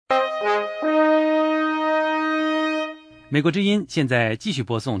美国之音现在继续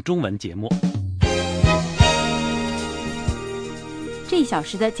播送中文节目。这一小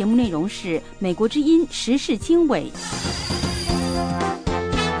时的节目内容是美国之音时事经纬。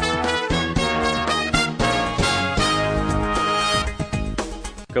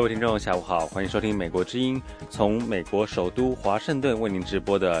各位听众下午好，欢迎收听美国之音从美国首都华盛顿为您直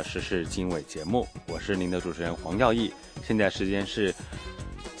播的时事经纬节目，我是您的主持人黄耀义。现在时间是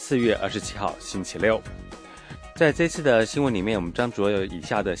4月27号星期六。在这次的新闻里面，我们将主要有以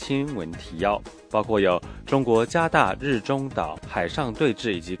下的新闻提要，包括有中国加大日中岛海上对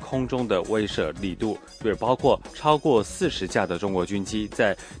峙以及空中的威慑力度，也包括超过40架的中国军机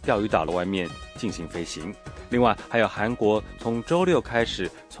在钓鱼岛的外面进行飞行。另外还有韩国从周六开始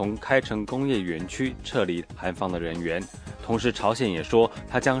从开城工业园区撤离韩方的人员，同时朝鲜也说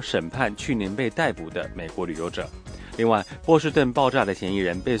他将审判去年被逮捕的美国旅游者。另外，波士顿爆炸的嫌疑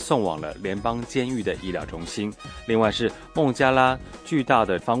人被送往了联邦监狱的医疗中心。另外是孟加拉巨大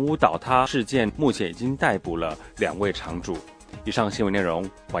的房屋倒塌事件，目前已经逮捕了2位场主。以上新闻内容，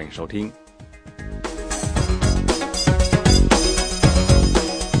欢迎收听。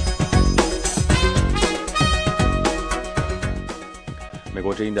美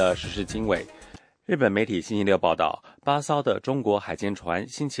国之音的时事经纬。日本媒体星期六报道，8艘的中国海监船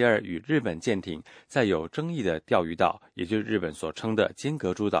星期二与日本舰艇在有争议的钓鱼岛，也就是日本所称的尖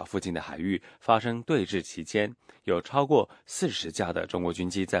阁诸岛附近的海域发生对峙期间，有超过40架的中国军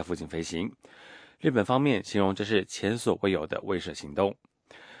机在附近飞行。日本方面形容这是前所未有的威慑行动。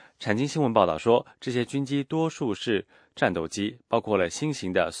产经新闻报道说，这些军机多数是战斗机，包括了新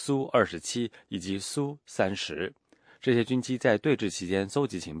型的苏27以及苏30。这些军机在对峙期间搜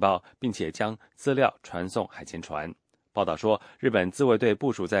集情报，并且将资料传送海监船。报道说，日本自卫队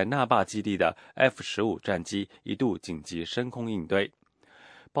部署在那霸基地的 F-15 战机一度紧急升空应对。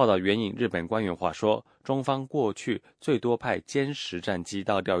报道援引日本官员话说，中方过去最多派歼10战机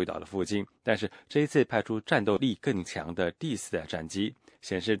到钓鱼岛的附近，但是这一次派出战斗力更强的第4代战机，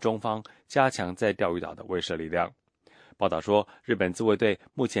显示中方加强在钓鱼岛的威慑力量。报道说，日本自卫队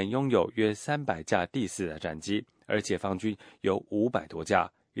目前拥有约300架第4代战机，而解放军有500多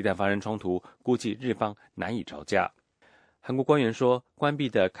架，一旦发生冲突，估计日方难以招架。韩国官员说，关闭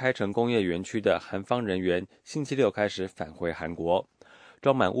的开城工业园区的韩方人员星期六开始返回韩国，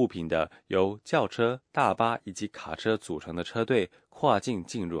装满物品的由轿车、大巴以及卡车组成的车队跨境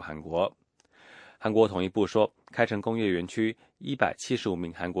进入韩国。韩国统一部说，开城工业园区175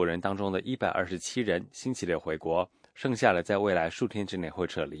名韩国人当中的127人星期六回国，剩下的在未来数天之内会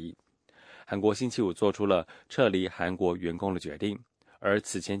撤离。韩国星期五做出了撤离韩国员工的决定，而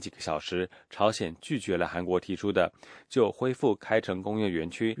此前几个小时，朝鲜拒绝了韩国提出的就恢复开城工业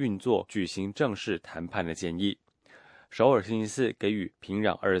园区运作举行正式谈判的建议。首尔星期四给予平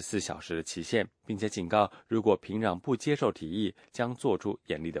壤24小时的期限，并且警告如果平壤不接受提议，将做出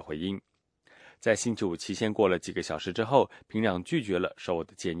严厉的回应。在星期五期限过了几个小时之后，平壤拒绝了首尔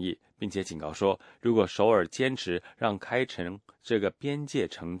的建议，并且警告说，如果首尔坚持让开城这个边界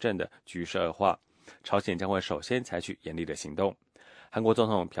城镇的局势恶化，朝鲜将会首先采取严厉的行动。韩国总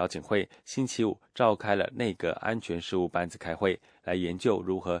统朴槿惠星期五召开了内阁安全事务班子开会，来研究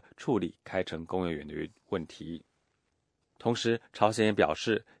如何处理开城工业园的问题。同时，朝鲜也表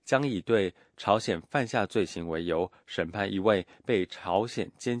示将以对朝鲜犯下罪行为由，审判一位被朝鲜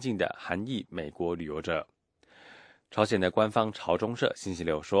监禁的韩裔美国旅游者。朝鲜的官方朝中社星期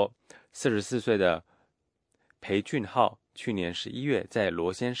六说，44岁的裴俊浩去年11月在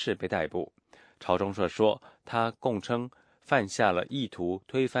罗先市被逮捕。朝中社说，他供称犯下了意图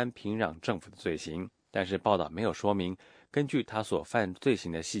推翻平壤政府的罪行，但是报道没有说明根据他所犯罪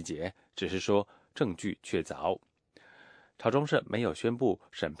行的细节，只是说证据确凿。朝中社没有宣布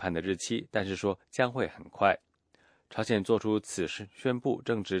审判的日期，但是说将会很快。朝鲜做出此事宣布，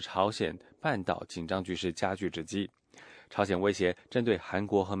正值朝鲜半岛紧张局势加剧之际。朝鲜威胁针对韩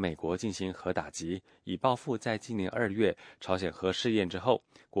国和美国进行核打击，以报复在今年2月朝鲜核试验之后，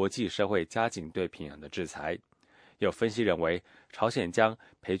国际社会加紧对平壤的制裁。有分析认为，朝鲜将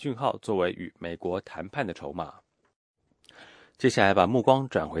裴俊浩作为与美国谈判的筹码。接下来把目光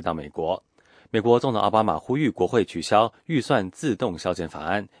转回到美国。美国总统奥巴马呼吁国会取消预算自动削减法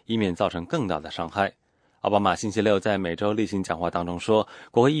案，以免造成更大的伤害。奥巴马星期六在每周例行讲话当中说，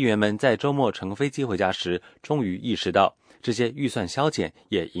国会议员们在周末乘飞机回家时，终于意识到这些预算削减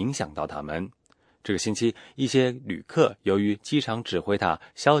也影响到他们。这个星期，一些旅客由于机场指挥塔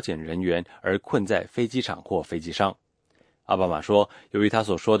削减人员而困在飞机场或飞机上。奥巴马说，由于他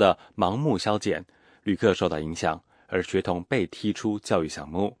所说的盲目削减，旅客受到影响，而学童被踢出教育项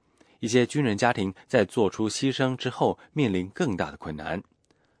目。一些军人家庭在做出牺牲之后面临更大的困难。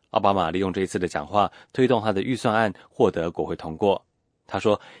奥巴马利用这一次的讲话推动他的预算案获得国会通过。他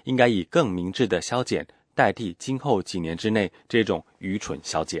说应该以更明智的削减代替今后几年之内这种愚蠢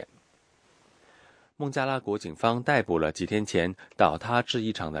削减。孟加拉国警方逮捕了几天前倒塌制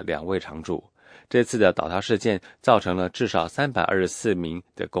衣厂的2位厂主，这次的倒塌事件造成了至少324名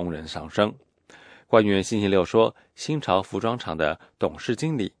的工人丧生。官员星期六说，新潮服装厂的董事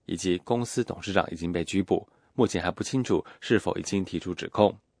经理以及公司董事长已经被拘捕，目前还不清楚是否已经提出指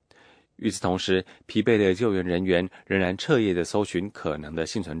控。与此同时，疲惫的救援人员仍然彻夜地搜寻可能的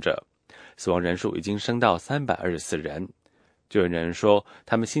幸存者，死亡人数已经升到324人。救援人员说，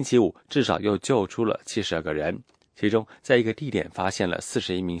他们星期五至少又救出了72个人，其中在一个地点发现了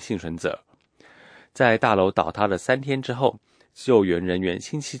41名幸存者。在大楼倒塌的3天之后，救援人员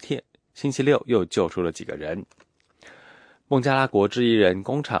星期六又救出了几个人。孟加拉国制衣人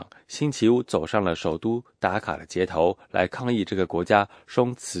工厂星期五走上了首都达卡的街头，来抗议这个国家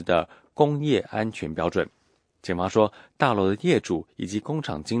松弛的工业安全标准。警方说，大楼的业主以及工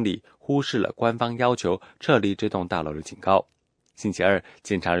厂经理忽视了官方要求撤离这栋大楼的警告。星期二，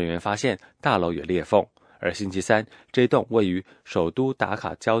检查人员发现大楼有裂缝，而星期三，这栋位于首都达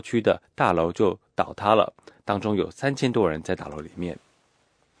卡郊区的大楼就倒塌了，当中有3000多人在大楼里面。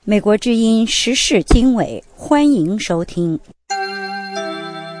美国之音时事经纬，欢迎收听。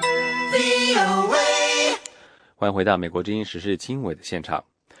欢迎回到美国之音时事经纬的现场。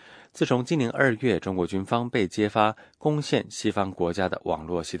自从今年2月中国军方被揭发攻陷西方国家的网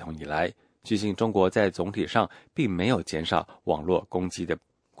络系统以来，据信中国在总体上并没有减少网络攻击的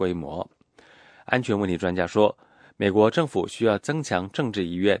规模。安全问题专家说，美国政府需要增强政治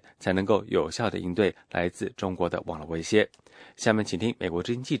意愿，才能够有效地应对来自中国的网络威胁。下面请听美国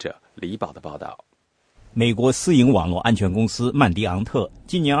之音记者李宝的报道。美国私营网络安全公司曼迪昂特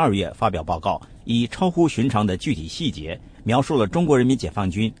今年2月发表报告，以超乎寻常的具体细节描述了中国人民解放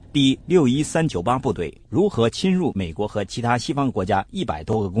军第61398部队如何侵入美国和其他西方国家100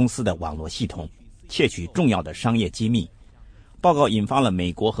多个公司的网络系统，窃取重要的商业机密。报告引发了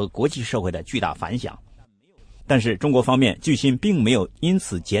美国和国际社会的巨大反响，但是中国方面据信并没有因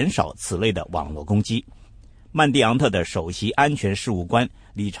此减少此类的网络攻击。曼迪昂特的首席安全事务官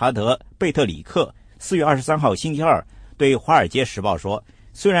理查德·贝特里克4月23号星期二对《华尔街时报》说，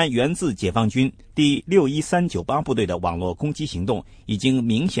虽然源自解放军第61398部队的网络攻击行动已经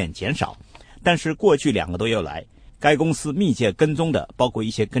明显减少，但是过去2个多月来，该公司密切跟踪的包括一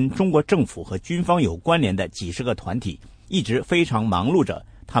些跟中国政府和军方有关联的几十个团体，一直非常忙碌着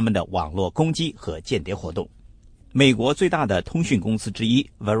他们的网络攻击和间谍活动。美国最大的通讯公司之一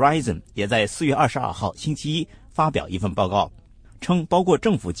Verizon 也在4月22号星期一发表一份报告，称包括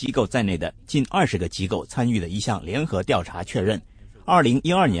政府机构在内的近20个机构参与的一项联合调查确认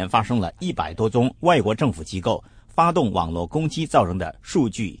，2012年发生了100多宗外国政府机构发动网络攻击造成的数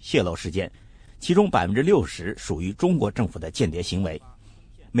据泄露事件，其中60%属于中国政府的间谍行为。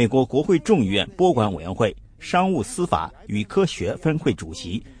美国国会众议院拨管委员会商务司法与科学分会主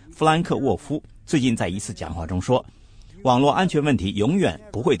席弗兰克沃夫最近在一次讲话中说，网络安全问题永远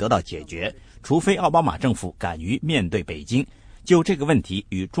不会得到解决，除非奥巴马政府敢于面对北京，就这个问题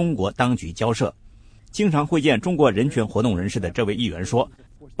与中国当局交涉。经常会见中国人权活动人士的这位议员说，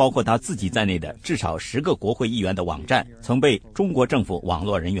包括他自己在内的至少10个国会议员的网站曾被中国政府网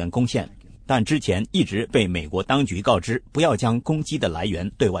络人员攻陷，但之前一直被美国当局告知不要将攻击的来源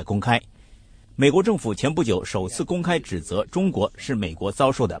对外公开。美国政府前不久首次公开指责中国是美国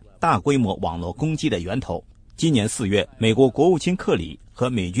遭受的大规模网络攻击的源头。今年4月，美国国务卿克里和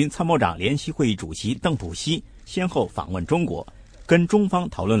美军参谋长联席会议主席邓普西先后访问中国，跟中方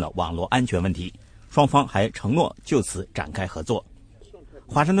讨论了网络安全问题，双方还承诺就此展开合作。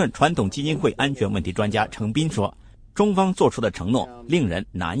华盛顿传统基金会安全问题专家程斌说，中方做出的承诺令人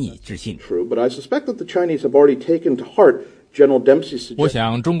难以置信。我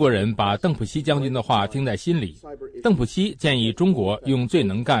想中国人把邓普西将军的话听在心里。邓普西建议中国用最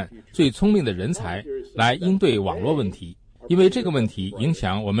能干、最聪明的人才来应对网络问题，因为这个问题影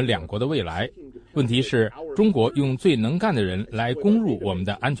响我们两国的未来。问题是中国用最能干的人来攻入我们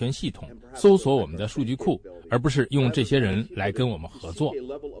的安全系统，搜索我们的数据库，而不是用这些人来跟我们合作。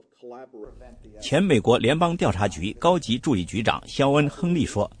前美国联邦调查局高级助理局长肖恩·亨利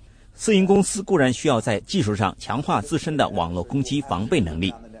说，私营公司固然需要在技术上强化自身的网络攻击防备能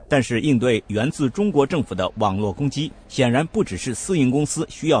力，但是应对源自中国政府的网络攻击显然不只是私营公司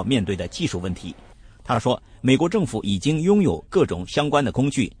需要面对的技术问题。他说，美国政府已经拥有各种相关的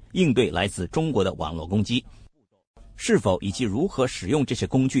工具应对来自中国的网络攻击，是否以及如何使用这些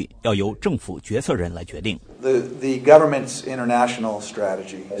工具要由政府决策人来决定。The government's international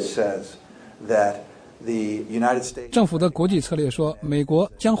strategy says that 政府的国际策略说，美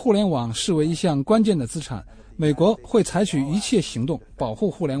国将互联网视为一项关键的资产，美国会采取一切行动保护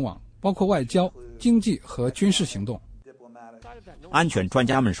互联网，包括外交、经济和军事行动。安全专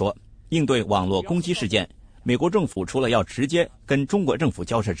家们说，应对网络攻击事件，美国政府除了要直接跟中国政府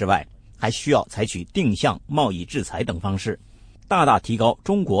交涉之外，还需要采取定向贸易制裁等方式，大大提高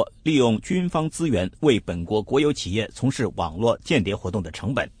中国利用军方资源为本国国有企业从事网络间谍活动的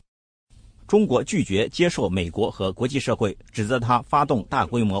成本。中国拒绝接受美国和国际社会指责它发动大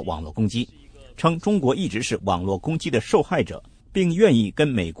规模网络攻击，称中国一直是网络攻击的受害者，并愿意跟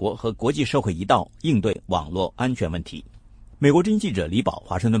美国和国际社会一道应对网络安全问题。美国之音记者李宝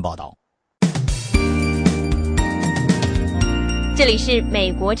华盛顿报道。这里是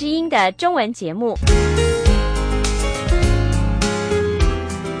美国之音的中文节目。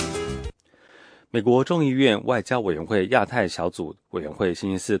美国众议院外交委员会亚太小组委员会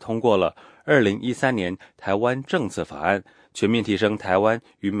星期四通过了2013年台湾政策法案，全面提升台湾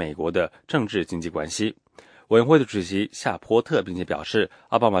与美国的政治经济关系。委员会的主席夏波特并且表示，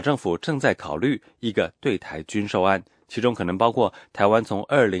奥巴马政府正在考虑一个对台军售案，其中可能包括台湾从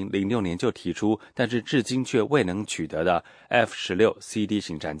2006年就提出但是至今却未能取得的 F-16CD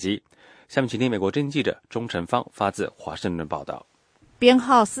型战机。下面请听美国之音记者钟成芳发自华盛顿报道。编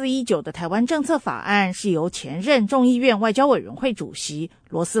号419的台湾政策法案是由前任众议院外交委员会主席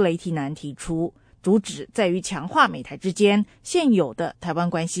罗斯雷提南提出，主旨在于强化美台之间现有的台湾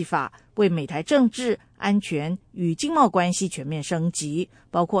关系法，为美台政治、安全与经贸关系全面升级，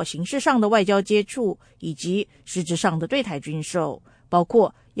包括形式上的外交接触以及实质上的对台军售，包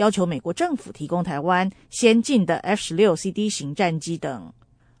括要求美国政府提供台湾先进的 F-16CD 型战机等。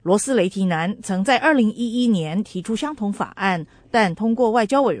罗斯雷提南曾在2011年提出相同法案，但通过外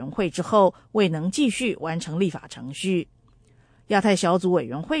交委员会之后未能继续完成立法程序。亚太小组委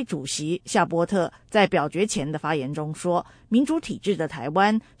员会主席夏波特在表决前的发言中说，民主体制的台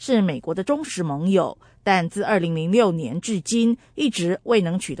湾是美国的忠实盟友，但自2006年至今一直未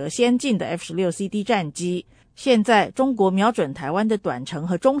能取得先进的 F-16CD 战机。现在中国瞄准台湾的短程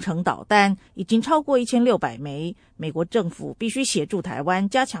和中程导弹已经超过1600枚，美国政府必须协助台湾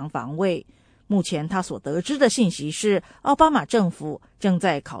加强防卫。目前他所得知的信息是，奥巴马政府正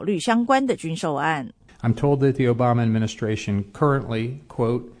在考虑相关的军售案。I'm told that the Obama administration currently,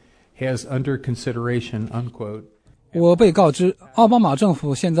 quote, has under consideration, unquote. 我被告知，奥巴马政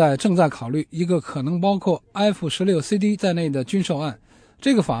府现在正在考虑一个可能包括 F-16CD 在内的军售案。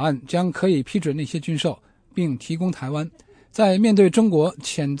这个法案将可以批准那些军售，并提供台湾在面对中国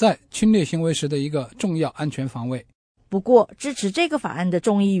潜在侵略行为时的一个重要安全防卫。不过，支持这个法案的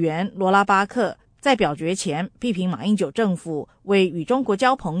众议员罗拉巴克在表决前批评马英九政府为与中国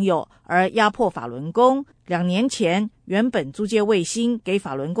交朋友而压迫法轮功。2年前原本租借卫星给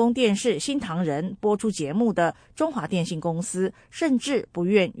法轮功电视新唐人播出节目的中华电信公司甚至不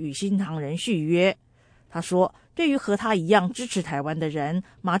愿与新唐人续约。他说，对于和他一样支持台湾的人，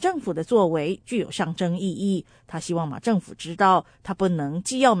马政府的作为具有象征意义。他希望马政府知道，他不能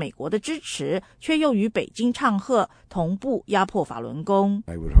既要美国的支持，却又与北京唱和，同步压迫法轮功。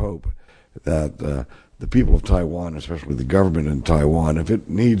I would hope that the people of Taiwan, especially the government in Taiwan, if it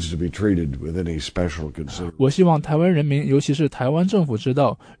needs to be treated with any special consideration. 我希望台湾人民，尤其是台湾政府知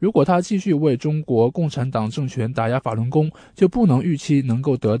道，如果他继续为中国共产党政权打压法轮功，就不能预期能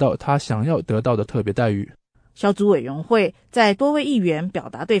够得到他想要得到的特别待遇。小组委员会在多位议员表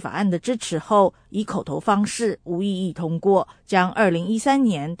达对法案的支持后，以口头方式无异议通过，将2013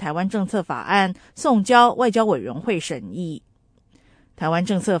年台湾政策法案送交外交委员会审议。台湾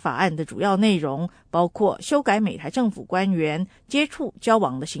政策法案的主要内容包括修改美台政府官员接触交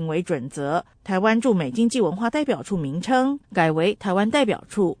往的行为准则，台湾驻美经济文化代表处名称改为台湾代表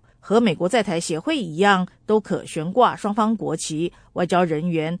处，和美国在台协会一样，都可悬挂双方国旗，外交人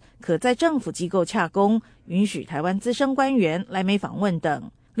员可在政府机构洽公，允许台湾资深官员来美访问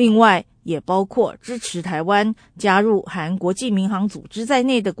等。另外也包括支持台湾加入含国际民航组织在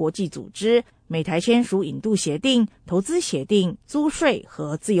内的国际组织，美台签署引渡协定、投资协定、租税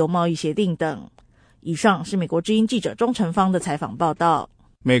和自由贸易协定等。以上是美国之音记者钟成芳的采访报道。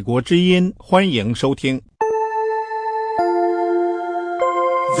美国之音，欢迎收听。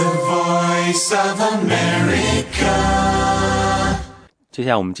The Voice of America。 接下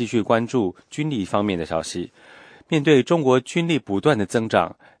来我们继续关注军力方面的消息。面对中国军力不断的增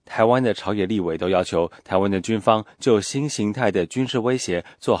长，台湾的朝野立委都要求台湾的军方就新形态的军事威胁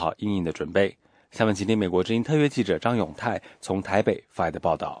做好因应的准备。下面请听美国之音特约记者张永泰从台北发来的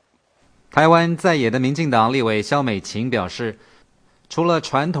报道。台湾在野的民进党立委萧美琴表示，除了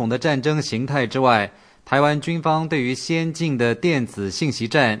传统的战争形态之外，台湾军方对于先进的电子信息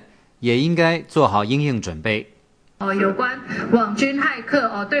战也应该做好因应准备。有关网军骇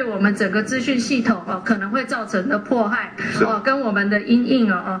客对我们整个资讯系统可能会造成的迫害跟我们的因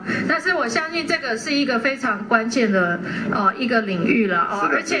应但是我相信这个是一个非常关键的一个领域了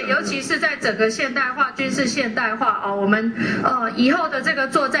而且尤其是在整个现代化军事现代化我们以后的这个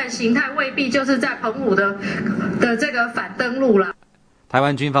作战形态未必就是在澎湖的这个反登陆了。台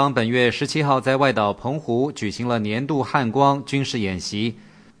湾军方本月17号在外岛澎湖举行了年度汉光军事演习，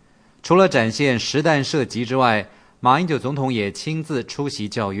除了展现实弹射击之外，马英九总统也亲自出席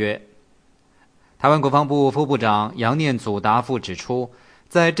校阅。台湾国防部副部长杨念祖答复指出，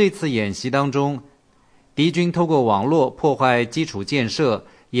在这次演习当中，敌军透过网络破坏基础建设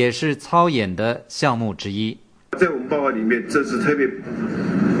也是操演的项目之一。在我们报告里面，这次特别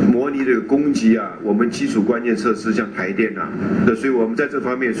模拟的攻击我们基础关键设施像台电所以我们在这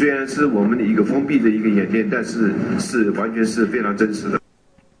方面虽然是我们的一个封闭的一个演练，但是完全是非常真实的。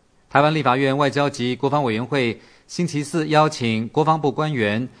台湾立法院外交及国防委员会星期四邀请国防部官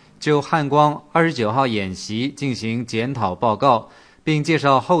员就汉光29号演习进行检讨报告，并介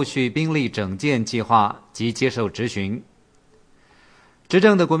绍后续兵力整建计划及接受质询。执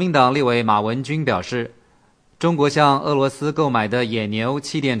政的国民党立委马文君表示，中国向俄罗斯购买的野牛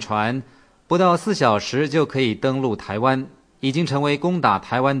气垫船不到4小时就可以登陆台湾，已经成为攻打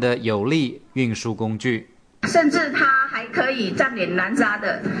台湾的有力运输工具。甚至它还可以占领南沙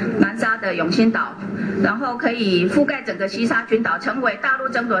的永兴岛，然后可以覆盖整个西沙群岛，成为大陆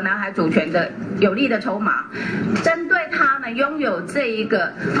争夺南海主权的有力的筹码。针对他们拥有这一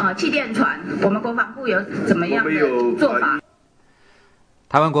个气垫船，我们国防部有怎么样的做法？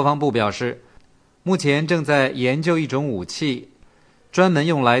台湾国防部表示，目前正在研究一种武器，专门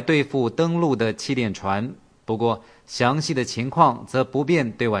用来对付登陆的气垫船，不过详细的情况则不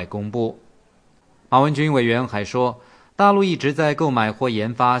便对外公布。马文君委员还说，大陆一直在购买或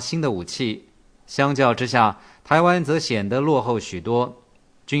研发新的武器，相较之下，台湾则显得落后许多，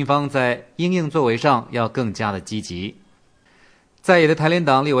军方在因应作为上要更加的积极。在野的台联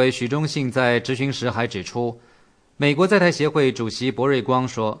党立委许忠信在质询时还指出，美国在台协会主席柏瑞光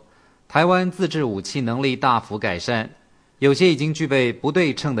说，台湾自制武器能力大幅改善，有些已经具备不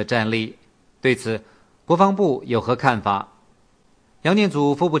对称的战力。对此，国防部有何看法？杨念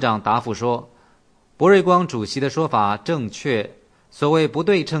祖副部长答复说，柏瑞光主席的说法正确，所谓不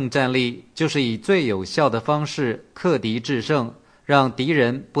对称战力，就是以最有效的方式克敌制胜，让敌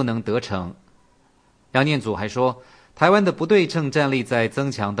人不能得逞。杨念祖还说，台湾的不对称战力在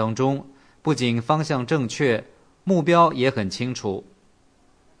增强当中，不仅方向正确，目标也很清楚。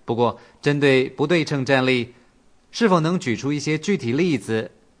不过，针对不对称战力，是否能举出一些具体例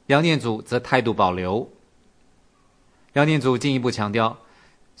子，杨念祖则态度保留。杨念祖进一步强调，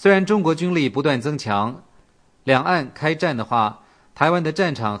虽然中国军力不断增强，两岸开战的话，台湾的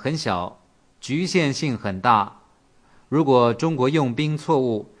战场很小，局限性很大。如果中国用兵错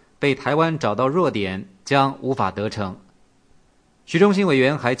误，被台湾找到弱点，将无法得逞。许忠信委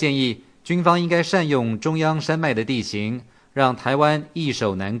员还建议，军方应该善用中央山脉的地形，让台湾易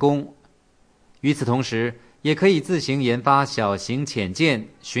守难攻。与此同时，也可以自行研发小型潜舰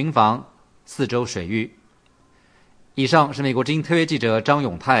巡防四周水域。以上是美国之音特约记者张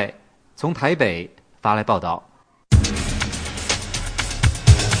永泰从台北发来报道。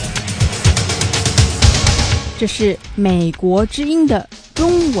这是美国之音的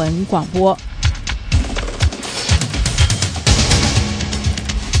中文广播。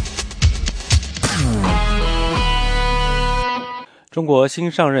中国新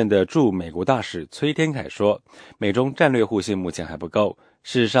上任的驻美国大使崔天凯说，美中战略互信目前还不够。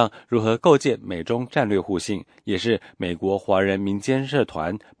事实上，如何构建美中战略互信，也是美国华人民间社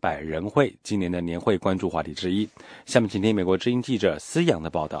团百人会今年的年会关注话题之一。下面请听美国之音记者思阳的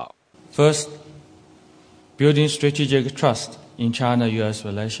报道。First, building strategic trust in China-U.S.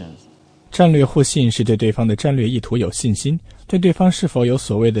 relations. 战略互信是对对方的战略意图有信心，对对方是否有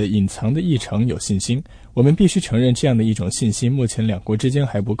所谓的隐藏的议程有信心。我们必须承认，这样的一种信心目前两国之间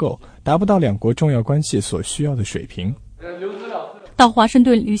还不够，达不到两国重要关系所需要的水平。到华盛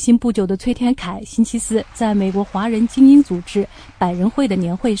顿旅行不久的崔天凯，星期四在美国华人精英组织百人会的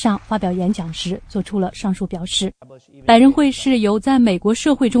年会上发表演讲时，做出了上述表示。百人会是由在美国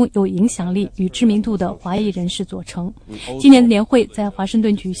社会中有影响力与知名度的华裔人士组成。今年的年会在华盛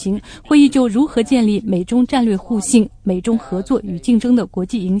顿举行，会议就如何建立美中战略互信、美中合作与竞争的国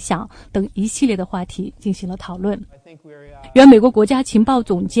际影响等一系列的话题进行了讨论。原美国国家情报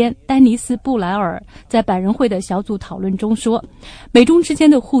总监丹尼斯·布莱尔在百人会的小组讨论中说，美中之间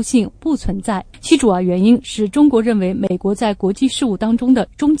的互信不存在，其主要原因是中国认为美国在国际事务当中的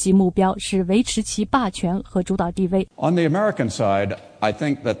终极目标是维持其霸权和主导地位。 On the American side, I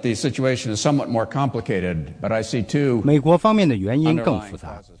think that the situation is somewhat more complicated, but I see two. 美国方面的原因更复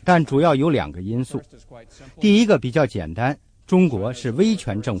杂，但主要有2个因素。第一个比较简单，中国是威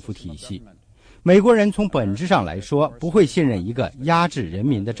权政府体系，美国人从本质上来说不会信任一个压制人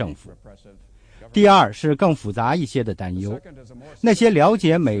民的政府。第二是更复杂一些的担忧，那些了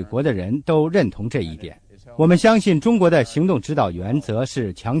解美国的人都认同这一点。我们相信中国的行动指导原则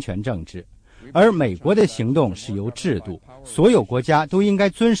是强权政治，而美国的行动是由制度，所有国家都应该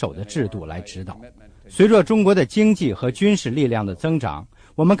遵守的制度来指导。随着中国的经济和军事力量的增长，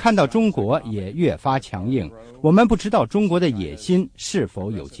我们看到中国也越发强硬，我们不知道中国的野心是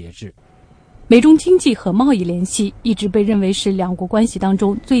否有节制。美中经济和贸易联系一直被认为是两国关系当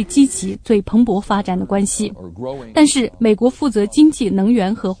中最积极、最蓬勃发展的关系。但是，美国负责经济、能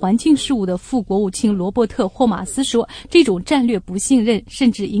源和环境事务的副国务卿罗伯特·霍马斯说，这种战略不信任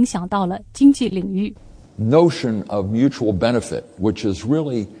甚至影响到了经济领域。Notion of mutual benefit, which is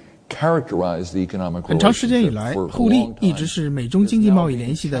really characterized the economic relationship. 很长时间以来，互利一直是美中经济贸易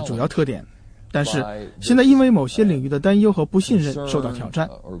联系的主要特点。但是现在因为某些领域的担忧和不信任受到挑战，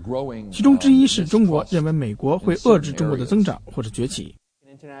其中之一是中国认为美国会遏制中国的增长或者崛起。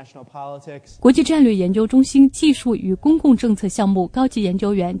国际战略研究中心技术与公共政策项目高级研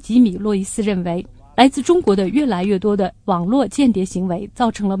究员吉米·洛伊斯认为，来自中国的越来越多的网络间谍行为造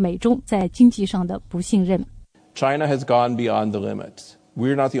成了美中在经济上的不信任。 China has gone beyond the limits.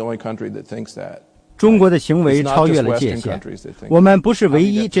 We're not the only country that thinks that. 中国的行为超越了界限，我们不是唯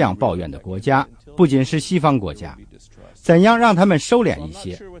一这样抱怨的国家，不仅是西方国家。怎样让他们收敛一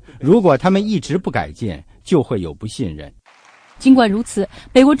些？如果他们一直不改进，就会有不信任。尽管如此，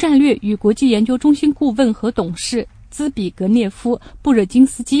美国战略与国际研究中心顾问和董事兹比格涅夫·布热津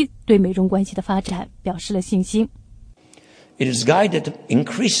斯基对美中关系的发展表示了信心。It is guided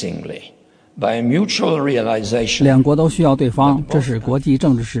increasingly by mutual realization. 两国都需要对方，这是国际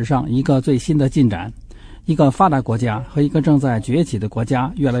政治史上一个最新的进展。一个发达国家和一个正在崛起的国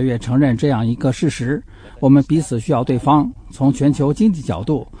家越来越承认这样一个事实：我们彼此需要对方。从全球经济角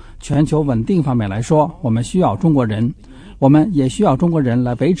度、全球稳定方面来说，我们需要中国人，我们也需要中国人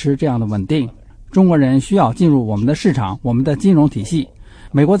来维持这样的稳定。中国人需要进入我们的市场、我们的金融体系。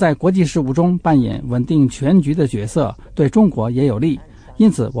美国在国际事务中扮演稳定全局的角色，对中国也有利。因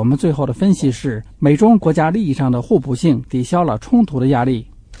此，我们最后的分析是，美中国家利益上的互补性抵消了冲突的压力。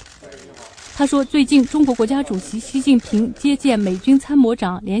他说，最近中国国家主席习近平接见美军参谋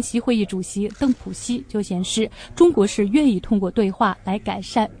长联席会议主席邓普西，就显示中国是愿意通过对话来改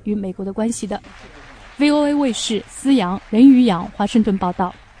善与美国的关系的。VOA 卫视思阳、任宇阳华盛顿报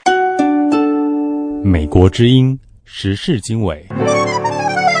道。美国之音时事经纬。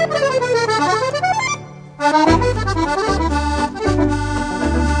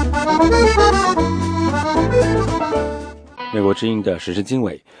美国之音的时事经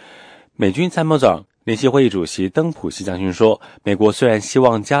纬，美军参谋长联席会议主席登普西将军说，美国虽然希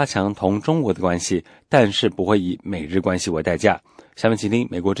望加强同中国的关系，但是不会以美日关系为代价。下面请听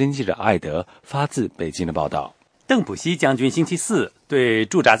美国之音记者艾德发自北京的报道。邓普西将军星期四对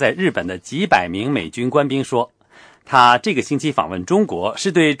驻扎在日本的几百名美军官兵说，他这个星期访问中国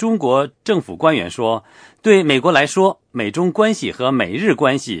是对中国政府官员说，对美国来说，美中关系和美日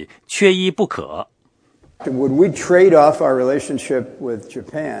关系缺一不可。Would we trade off our relationship with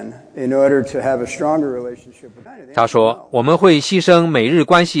Japan in order to have a stronger relationship with China? 他说，我们会牺牲美日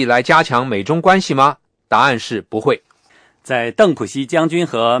关系来加强美中关系吗？答案是不会。在邓普西将军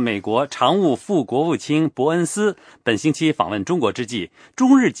和美国常务副国务卿伯恩斯本星期访问中国之际，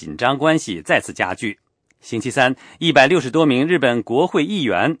中日紧张关系再次加剧。星期三，160多名日本国会议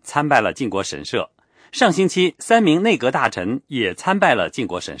员参拜了靖国神社。上星期，3名内阁大臣也参拜了靖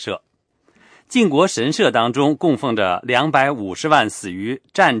国神社。靖国神社当中供奉着250万死于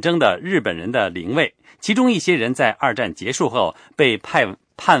战争的日本人的灵位，其中一些人在二战结束后被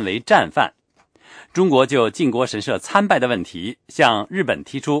判为战犯。中国就靖国神社参拜的问题向日本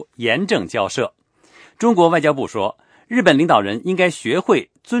提出严正交涉。中国外交部说，日本领导人应该学会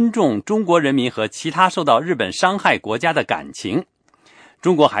尊重中国人民和其他受到日本伤害国家的感情。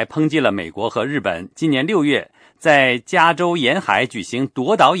中国还抨击了美国和日本今年6月在加州沿海举行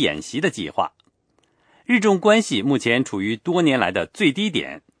夺岛演习的计划。日中关系目前处于多年来的最低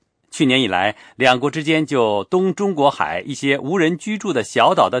点。去年以来，两国之间就东中国海一些无人居住的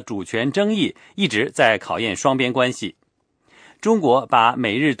小岛的主权争议一直在考验双边关系。中国把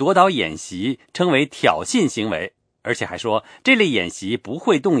美日夺岛演习称为挑衅行为，而且还说这类演习不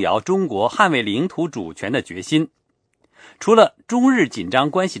会动摇中国捍卫领土主权的决心。除了中日紧张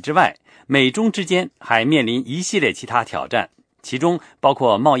关系之外，美中之间还面临一系列其他挑战，其中包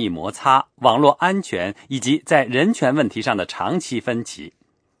括贸易摩擦、网络安全以及在人权问题上的长期分歧。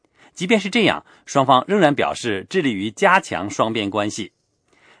即便是这样，双方仍然表示致力于加强双边关系。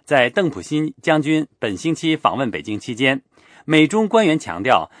在邓普新将军本星期访问北京期间，美中官员强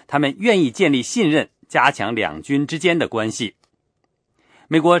调他们愿意建立信任，加强两军之间的关系。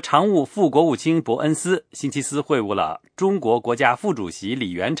美国常务副国务卿伯恩斯星期四会晤了中国国家副主席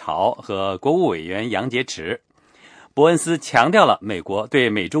李元朝和国务委员杨洁篪。伯恩斯强调了美国对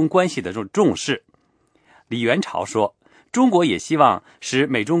美中关系的重视。李元朝说，中国也希望使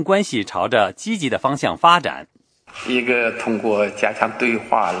美中关系朝着积极的方向发展。一个通过加强对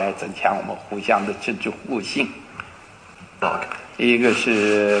话来增强我们互相的政治互信，一个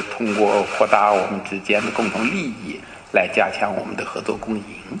是通过扩大我们之间的共同利益来加强我们的合作共赢，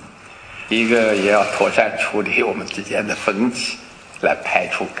一个也要妥善处理我们之间的分歧，来排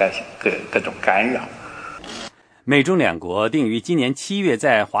除各种干扰。美中两国定于今年7月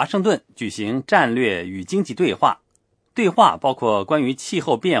在华盛顿举行战略与经济对话，对话包括关于气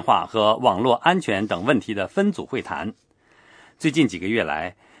候变化和网络安全等问题的分组会谈。最近几个月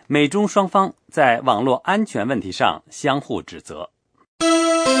来，美中双方在网络安全问题上相互指责。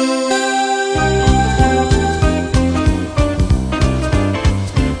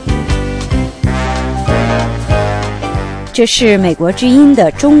这是美国之音的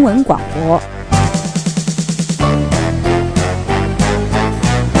中文广播。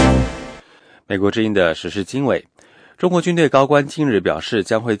美国之音的时事经纬，中国军队高官近日表示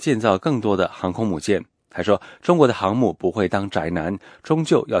将会建造更多的航空母舰，还说中国的航母不会当宅男，终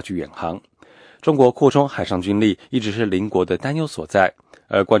究要去远航。中国扩充海上军力一直是邻国的担忧所在，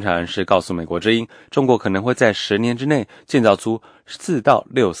而观察人士告诉美国之音，中国可能会在10年之内建造出4到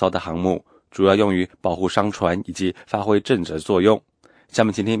6艘的航母，主要用于保护商船以及发挥震慑作用。下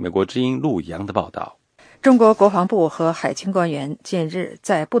面请听美国之音陆洋的报道。中国国防部和海军官员近日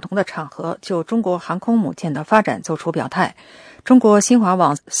在不同的场合就中国航空母舰的发展作出表态。中国新华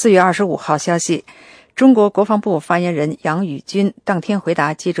网4月25号消息，中国国防部发言人杨宇军当天回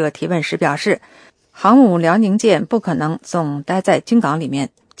答记者提问时表示，航母辽宁舰不可能总待在军港里面，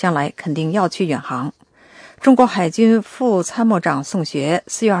将来肯定要去远航。中国海军副参谋长宋学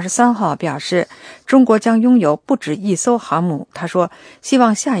4月23号表示，中国将拥有不止1艘航母。他说，希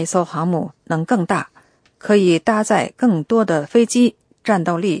望下一艘航母能更大，可以搭载更多的飞机，战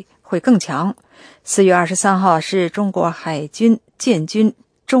斗力会更强。4月23号是中国海军建军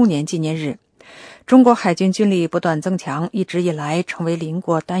周年纪念日。中国海军军力不断增强，一直以来成为邻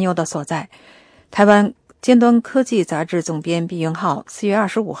国担忧的所在。台湾尖端科技杂志总编毕云浩4月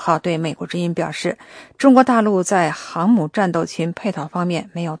25号对美国之音表示，中国大陆在航母战斗群配套方面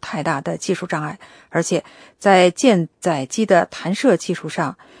没有太大的技术障碍，而且在舰载机的弹射技术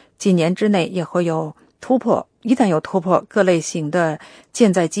上，几年之内也会有突破。一旦有突破，各类型的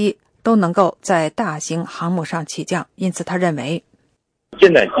舰载机都能够在大型航母上起降，因此他认为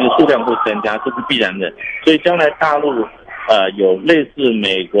舰载机的数量会增加，这是必然的。所以将来大陆有类似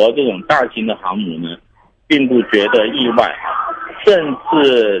美国这种大型的航母呢，并不觉得意外，甚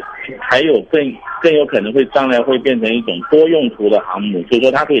至还有更有可能会将来会变成一种多用途的航母，就是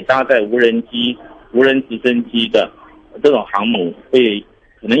说它可以搭载无人机、无人直升机的这种航母，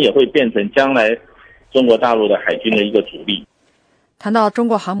可能也会变成将来中国大陆的海军的一个主力。谈到中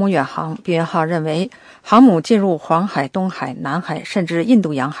国航母远航，毕云浩认为，航母进入黄海、东海、南海甚至印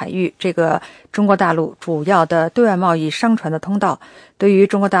度洋海域这个中国大陆主要的对外贸易商船的通道，对于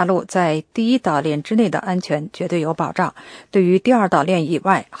中国大陆在第一岛链之内的安全绝对有保障。对于第二岛链以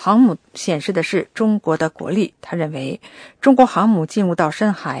外，航母显示的是中国的国力。他认为，中国航母进入到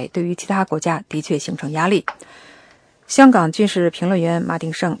深海，对于其他国家的确形成压力。香港军事评论员马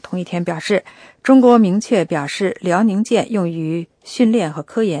鼎盛同一天表示，中国明确表示，辽宁舰用于训练和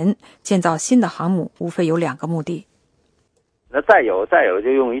科研，建造新的航母无非有2个目的。那再有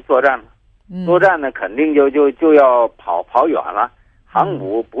就用于作战了，作战呢肯定就要跑远了。航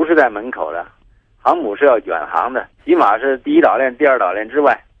母不是在门口的，航母是要远航的，起码是第一岛链、第二岛链之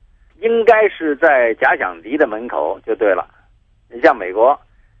外，应该是在假想敌的门口就对了。你像美国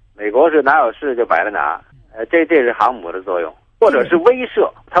是哪有事就摆在哪。这是航母的作用，或者是威慑，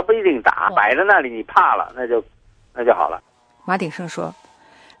它不一定打，摆在那里你怕了，那就好了。马鼎盛说，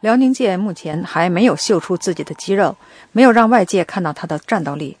辽宁舰目前还没有秀出自己的肌肉，没有让外界看到它的战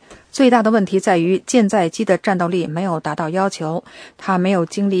斗力。最大的问题在于舰载机的战斗力没有达到要求，它没有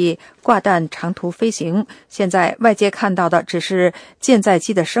经历挂弹长途飞行。现在外界看到的只是舰载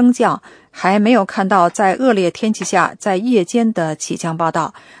机的升降，还没有看到在恶劣天气下在夜间的起降报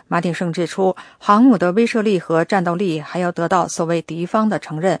道。马鼎盛指出，航母的威慑力和战斗力还要得到所谓敌方的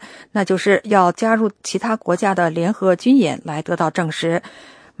承认，那就是要加入其他国家的联合军演来得到证实。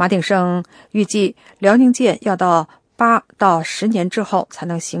马鼎盛预计辽宁舰要到8到10年之后才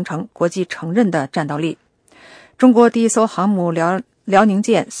能形成国际承认的战斗力。中国第一艘航母辽宁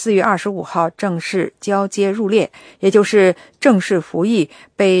舰4月25号正式交接入列，也就是正式服役，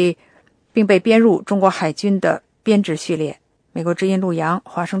并被编入中国海军的编制序列。美国之音陆洋，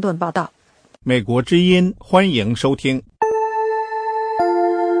华盛顿报道。美国之音，欢迎收听。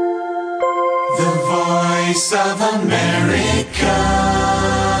The Voice of America。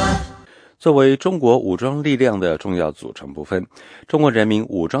作为中国武装力量的重要组成部分，中国人民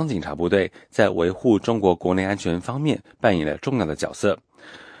武装警察部队在维护中国国内安全方面扮演了重要的角色。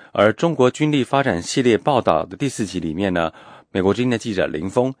而中国军力发展系列报道的第4集里面呢，美国之音的记者林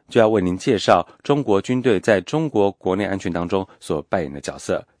峰就要为您介绍中国军队在中国国内安全当中所扮演的角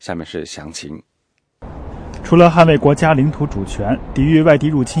色。下面是详情。除了捍卫国家领土主权、抵御外敌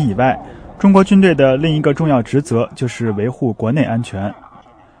入侵以外，中国军队的另一个重要职责就是维护国内安全。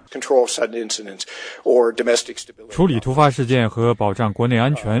处理突发事件和保障国内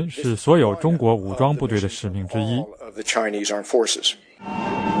安全是所有中国武装部队的使命之一。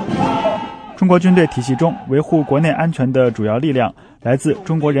中国军队体系中维护国内安全的主要力量来自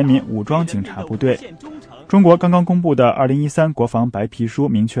中国人民武装警察部队。中国刚刚公布的2013国防白皮书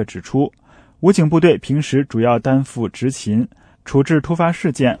明确指出，武警部队平时主要担负执勤、处置突发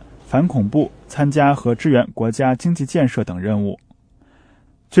事件、反恐怖、参加和支援国家经济建设等任务。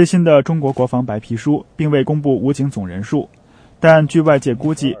最新的中国国防白皮书并未公布武警总人数，但据外界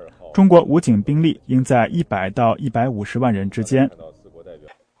估计，中国武警兵力应在100到150万人之间。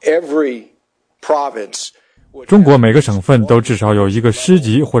中国每个省份都至少有一个师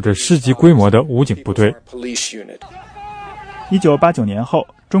级或者师级规模的武警部队。1989年后，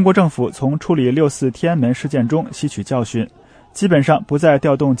中国政府从处理6·4天安门事件中吸取教训，基本上不再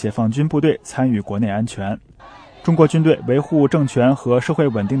调动解放军部队参与国内安全。中国军队维护政权和社会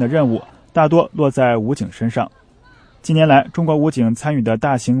稳定的任务大多落在武警身上。近年来，中国武警参与的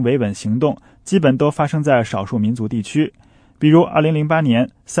大型维稳行动基本都发生在少数民族地区，比如2008年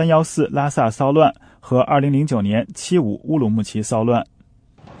314拉萨骚乱和2009年75乌鲁木齐骚乱。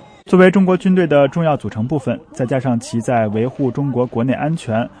作为中国军队的重要组成部分，再加上其在维护中国国内安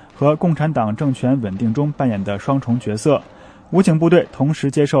全和共产党政权稳定中扮演的双重角色，武警部队同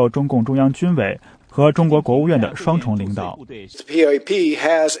时接受中共中央军委和中国国务院的双重领导。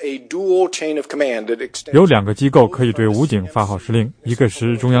有2个机构可以对武警发号施令，一个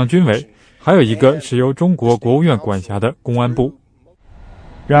是中央军委，还有一个是由中国国务院管辖的公安部。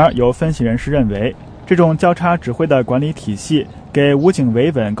然而，有分析人士认为，这种交叉指挥的管理体系给武警维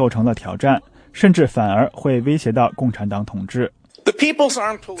稳构成了挑战，甚至反而会威胁到共产党统治。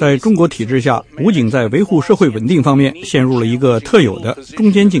在中国体制下，武警在维护社会稳定方面陷入了一个特有的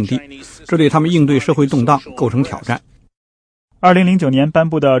中间境地，这对他们应对社会动荡构成挑战。2009年颁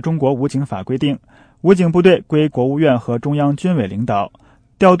布的中国武警法规定，武警部队归国务院和中央军委领导，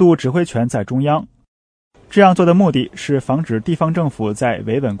调度指挥权在中央。这样做的目的是防止地方政府在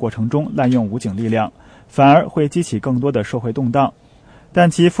维稳过程中滥用武警力量，反而会激起更多的社会动荡。但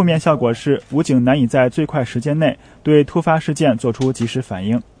其负面效果是，武警难以在最快时间内对突发事件做出及时反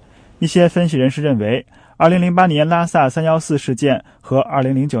应。一些分析人士认为，2008年拉萨314事件和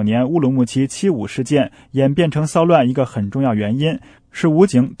2009年乌鲁木齐75事件演变成骚乱一个很重要原因是武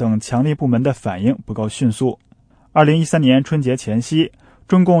警等强力部门的反应不够迅速。2013年春节前夕，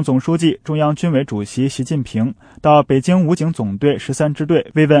中共总书记、中央军委主席习近平到北京武警总队13支队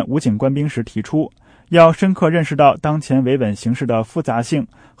慰问武警官兵时提出，要深刻认识到当前维稳形势的复杂性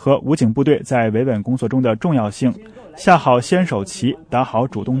和武警部队在维稳工作中的重要性，下好先手棋，打好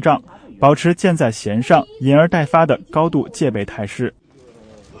主动仗，保持箭在弦上、引而待发的高度戒备态势。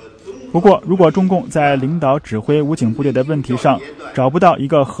不过，如果中共在领导指挥武警部队的问题上找不到一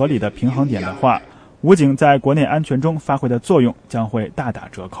个合理的平衡点的话，武警在国内安全中发挥的作用将会大打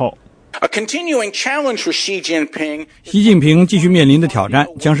折扣。习近平继续面临的挑战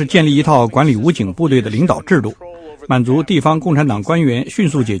将是建立一套管理武警部队的领导制度，满足地方共产党官员迅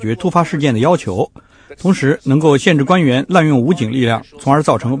速解决突发事件的要求，同时能够限制官员滥用武警力量，从而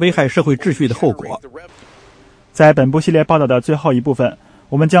造成危害社会秩序的后果。在本部系列报道的最后一部分，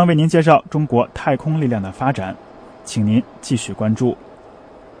我们将为您介绍中国太空力量的发展，请您继续关注。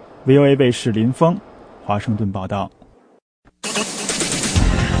VOA 卫视林峰华盛顿报道。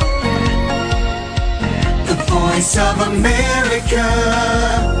Voice of America,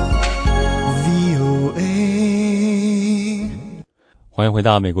 VOA。欢迎回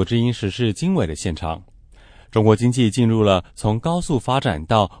到美国之音时事经纬的现场。中国经济进入了从高速发展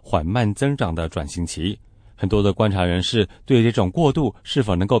到缓慢增长的转型期，很多的观察人士对这种过渡是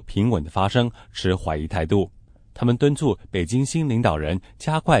否能够平稳的发生持怀疑态度。他们敦促北京新领导人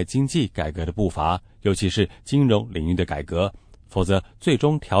加快经济改革的步伐，尤其是金融领域的改革，否则最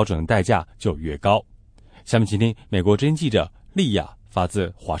终调整的代价就越高。下面请听美国之音记者利亚发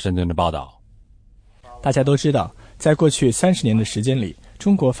自华盛顿的报道。大家都知道，在过去30年的时间里，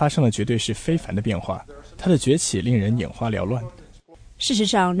中国发生了绝对是非凡的变化，它的崛起令人眼花缭乱。事实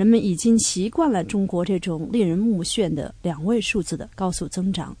上，人们已经习惯了中国这种令人目眩的2位数字的高速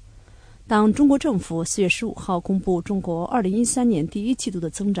增长。当中国政府4月15号公布中国2013年第1季度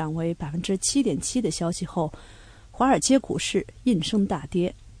的增长为 7.7% 的消息后，华尔街股市应声大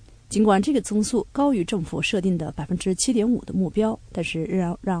跌。尽管这个增速高于政府设定的 7.5% 的目标，但是仍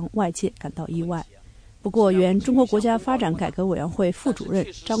然让外界感到意外。不过，原中国国家发展改革委员会副主任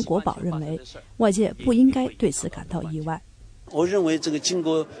张国宝认为，外界不应该对此感到意外。我认为这个经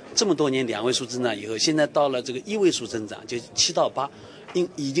过这么多年2位数增长以后，现在到了这个1位数增长，就7到8，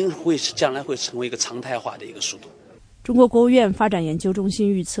已经将来会成为一个常态化的一个速度。中国国务院发展研究中心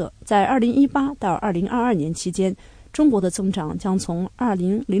预测，在2018到2022年期间，中国的增长将从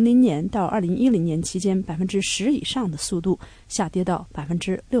2000年到2010年期间10%以上的速度下跌到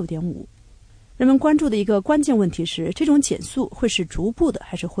6.5%。人们关注的一个关键问题是，这种减速会是逐步的，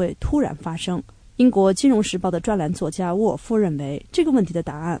还是会突然发生？英国《金融时报》的专栏作家沃尔夫认为，这个问题的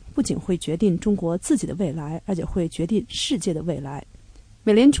答案不仅会决定中国自己的未来，而且会决定世界的未来。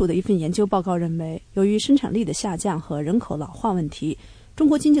美联储的一份研究报告认为，由于生产力的下降和人口老化问题，中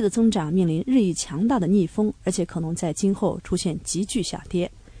国经济的增长面临日益强大的逆风，而且可能在今后出现急剧下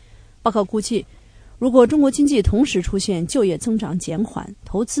跌。报告估计，如果中国经济同时出现就业增长减缓、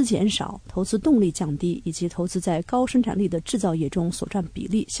投资减少、投资动力降低，以及投资在高生产力的制造业中所占比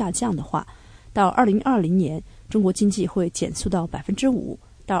例下降的话，到2020年，中国经济会减速到 5%，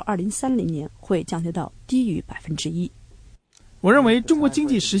 到2030年会降跌到低于 1%。我认为中国经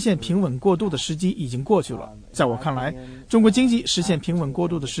济实现平稳过渡的时机已经过去了。在我看来，中国经济实现平稳过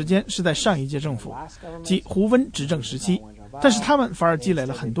渡的时间是在上一届政府，即胡温执政时期，但是他们反而积累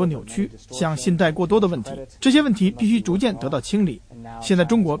了很多扭曲，像信贷过多的问题，这些问题必须逐渐得到清理。现在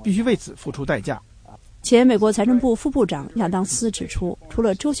中国必须为此付出代价。前美国财政部副部长亚当斯指出，除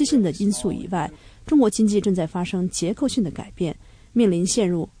了周期性的因素以外，中国经济正在发生结构性的改变，面临陷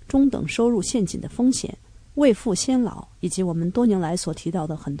入中等收入陷阱的风险，未富先老，以及我们多年来所提到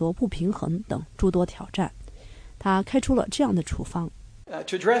的很多不平衡等诸多挑战。他开出了这样的处方。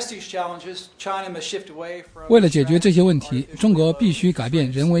为了解决这些问题，中国必须改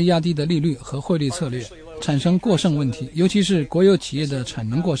变人为压低的利率和汇率策略，产生过剩问题，尤其是国有企业的产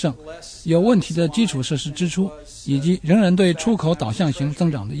能过剩、有问题的基础设施支出，以及仍然对出口导向型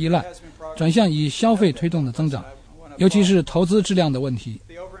增长的依赖，转向以消费推动的增长，尤其是投资质量的问题。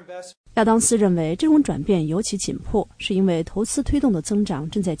亚当斯认为，这种转变尤其紧迫，是因为投资推动的增长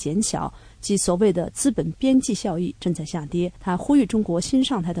正在减小，即所谓的资本边际效益正在下跌。他呼吁中国新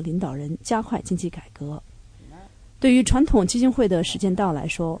上台的领导人加快经济改革。对于传统基金会的时间到来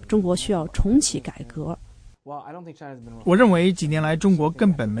说，中国需要重启改革。我认为几年来中国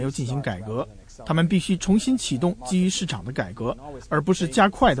根本没有进行改革，他们必须重新启动基于市场的改革，而不是加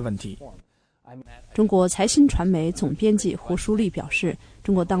快的问题。中国财新传媒总编辑胡舒立表示，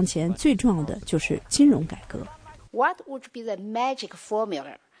中国当前最重要的就是金融改革。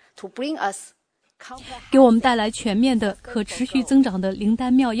给我们带来全面的可持续增长的灵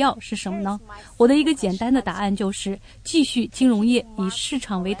丹妙药是什么呢？我的一个简单的答案就是继续金融业以市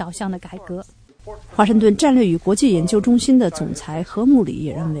场为导向的改革。华盛顿战略与国际研究中心的总裁何穆里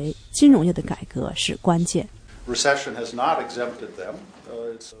也认为，金融业的改革是关键。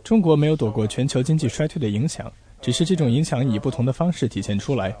中国没有躲过全球经济衰退的影响，只是这种影响以不同的方式体现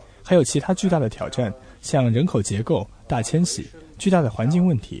出来。还有其他巨大的挑战，像人口结构、大迁徙、巨大的环境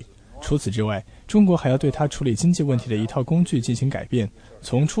问题。除此之外，中国还要对它处理经济问题的一套工具进行改变，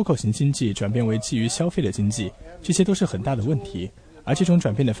从出口型经济转变为基于消费的经济，这些都是很大的问题。而这种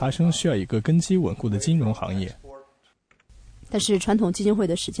转变的发生需要一个根基稳固的金融行业。但是传统基金会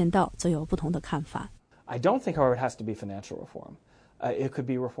的时间到则有不同的看法。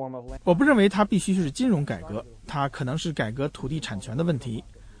我不认为它必须是金融改革，它可能是改革土地产权的问题。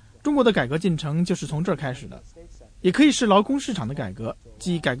中国的改革进程就是从这儿开始的，也可以是劳工市场的改革，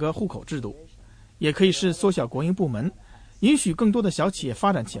即改革户口制度，也可以是缩小国营部门，允许更多的小企业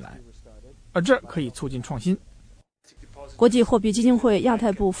发展起来，而这可以促进创新。国际货币基金会亚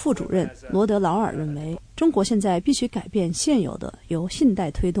太部副主任罗德劳尔认为，中国现在必须改变现有的由信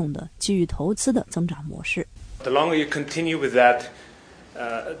贷推动的基于投资的增长模式。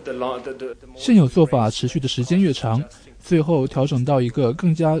现有做法持续的时间越长，最后调整到一个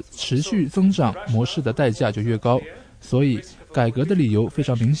更加持续增长模式的代价就越高。所以改革的理由非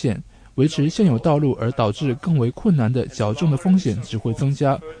常明显，维持现有道路而导致更为困难的矫正的风险只会增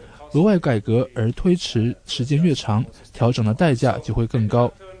加，额外改革而推迟时间越长，调整的代价就会更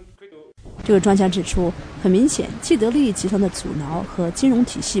高。这个专家指出，很明显，既得利益集团的阻挠和金融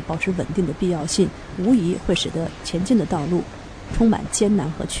体系保持稳定的必要性，无疑会使得前进的道路充满艰难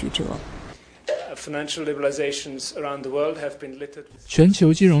和曲折。全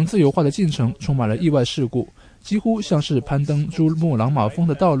球金融自由化的进程充满了意外事故，几乎像是攀登珠穆朗玛峰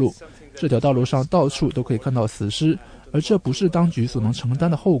的道路。这条道路上到处都可以看到死尸，而这不是当局所能承担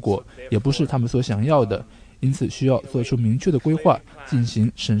的后果，也不是他们所想要的。因此需要做出明确的规划，进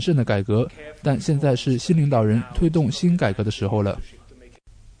行审慎的改革。但现在是新领导人推动新改革的时候了。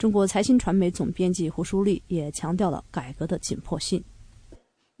中国财新传媒总编辑胡舒丽也强调了改革的紧迫性。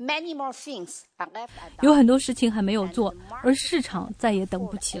有很多事情还没有做，而市场再也等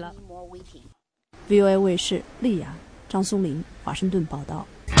不起了。VOA 卫视丽雅、张松林华盛顿报道。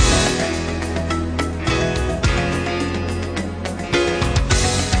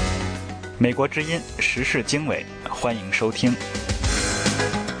美国之音时事经纬，欢迎收听。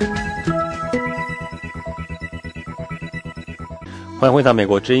欢迎回到美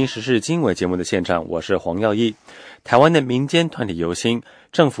国之音时事经纬节目的现场，我是黄耀义。台湾的民间团体游行，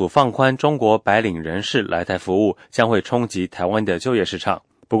政府放宽中国白领人士来台服务，将会冲击台湾的就业市场。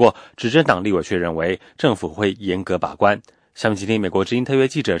不过，执政党立委却认为政府会严格把关。下面请听美国之音特约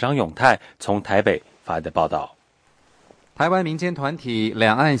记者张永泰从台北发来的报道。台湾民间团体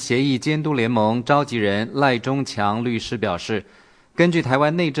两岸协议监督联盟召集人赖中强律师表示，根据台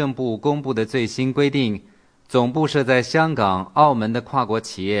湾内政部公布的最新规定，总部设在香港、澳门的跨国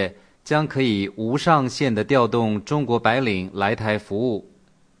企业将可以无上限地调动中国白领来台服务，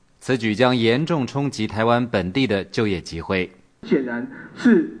此举将严重冲击台湾本地的就业机会。显然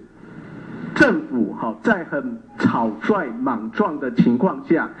是政府在很草率莽撞的情况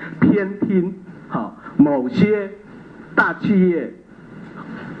下，偏听某些大企业、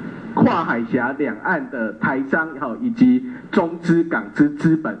跨海峡两岸的台商以及中资、港资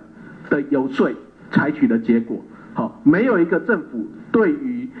资本的游说采取的结果。没有一个政府对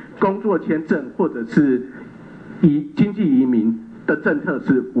于工作签证或者是经济移民的政策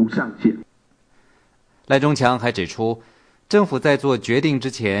是无上限。赖中强还指出，政府在做决定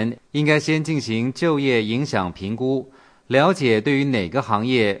之前，应该先进行就业影响评估，了解对于哪个行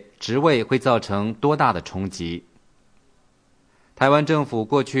业、职位会造成多大的冲击。台湾政府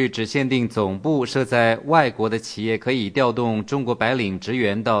过去只限定总部设在外国的企业可以调动中国白领职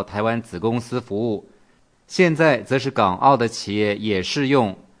员到台湾子公司服务，现在则是港澳的企业也适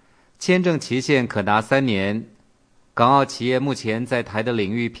用，签证期限可达3年。港澳企业目前在台的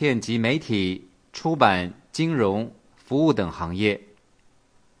领域遍及媒体、出版、金融、服务等行业。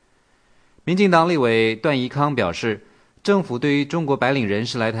民进党立委段宜康表示，政府对于中国白领人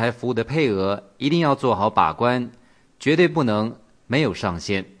士来台服务的配额一定要做好把关，绝对不能没有上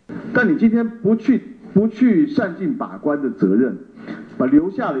限。但你今天不去善尽把关的责任，留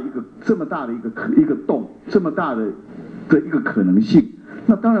下了一个这么大的一个洞，这么大的一个可能性，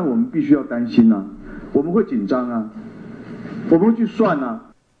那当然我们必须要担心啊，我们会紧张啊，我们会去算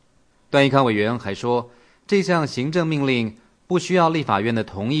啊。段宜康委员还说，这项行政命令不需要立法院的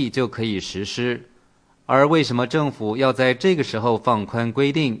同意就可以实施，而为什么政府要在这个时候放宽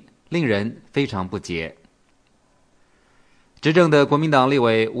规定，令人非常不解。执政的国民党立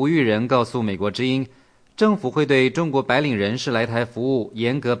委吴育仁告诉美国之音，政府会对中国白领人士来台服务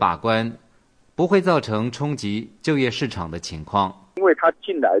严格把关，不会造成冲击就业市场的情况。因为他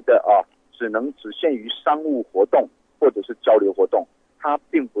进来的只限于商务活动或者是交流活动，他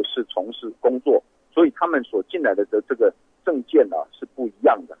并不是从事工作，所以他们所进来的这个证件是不一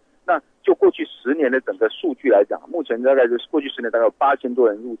样的。那就过去10年的整个数据来讲，目前大概就是过去10年大概有8000多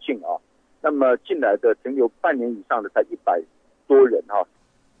人入境那么进来的停留半年以上的才100多人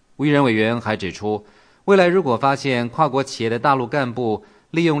吴育仁委员还指出，未来如果发现跨国企业的大陆干部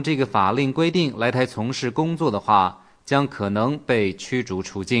利用这个法令规定来台从事工作的话，将可能被驱逐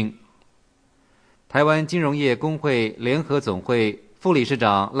出境。台湾金融业工会联合总会副理事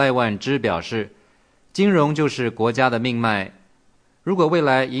长赖万之表示，金融就是国家的命脉，如果未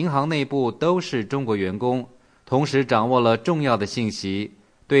来银行内部都是中国员工，同时掌握了重要的信息，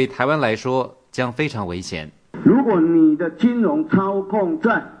对台湾来说将非常危险。如果你的金融操控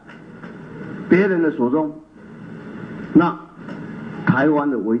在别人的手中，那台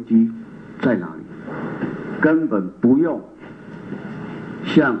湾的危机在哪里？根本不用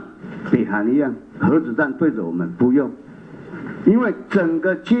像北韩一样核子弹对着我们，不用，因为整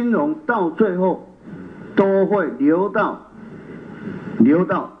个金融到最后都会流到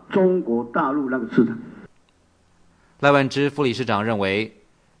中国大陆那个市场。赖万之副理事长认为，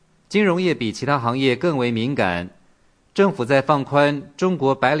金融业比其他行业更为敏感，政府在放宽中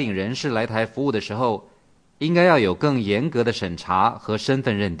国白领人士来台服务的时候，应该要有更严格的审查和身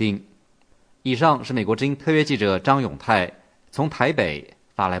份认定。以上是美国之音特约记者张永泰从台北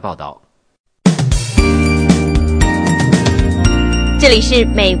发来报道。这里是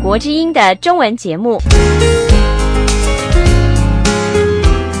美国之音的中文节目。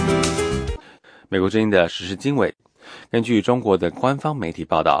美国之音的时事经纬，根据中国的官方媒体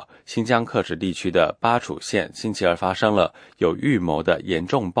报道，新疆克什地区的巴楚县星期二发生了有预谋的严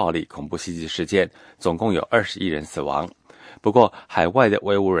重暴力恐怖袭击事件，总共有21人死亡。不过，海外的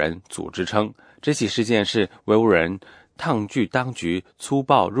维吾人组织称，这起事件是维吾人抗拒当局粗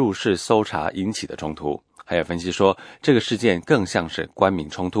暴入室搜查引起的冲突。还有分析说，这个事件更像是官民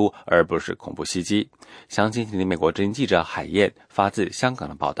冲突，而不是恐怖袭击。详情听听美国之音记者海燕发自香港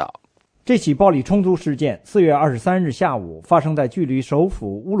的报道。这起暴力冲突事件4月23日下午发生在距离首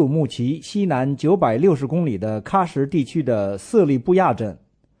府乌鲁木齐西南960公里的喀什地区的色利布亚镇。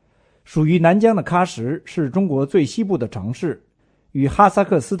属于南疆的喀什是中国最西部的城市，与哈萨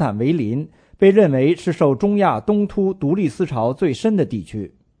克斯坦为邻，被认为是受中亚东突独立思潮最深的地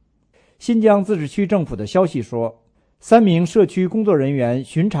区。新疆自治区政府的消息说，3名社区工作人员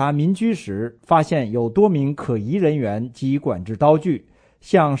巡查民居时，发现有多名可疑人员及管制刀具，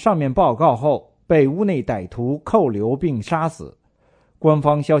向上面报告后被屋内歹徒扣留并杀死。官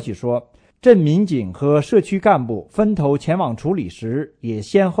方消息说，镇民警和社区干部分头前往处理时，也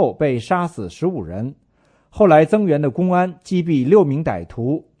先后被杀死15人。后来增援的公安击毙6名歹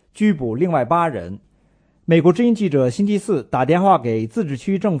徒，拘捕另外8人。美国之音记者星期四打电话给自治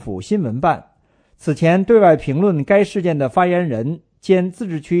区政府新闻办，此前对外评论该事件的发言人兼自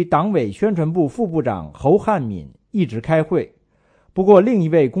治区党委宣传部副部长侯汉敏一直开会。不过另一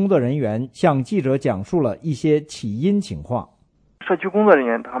位工作人员向记者讲述了一些起因情况。社区工作人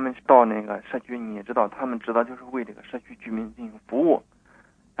员他们到那个社区，你也知道，他们知道就是为这个社区居民进行服务，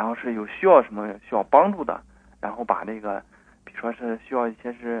然后是有需要什么需要帮助的，然后把这个比如说是需要一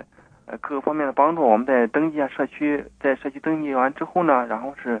些是各个方面的帮助，我们在登记社区，在社区登记完之后呢，然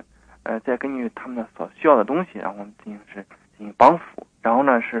后是再根据他们的所需要的东西，然后我们进行帮扶。然后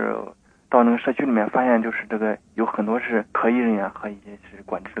呢是到那个社区里面发现，就是这个有很多是可疑人员和一些是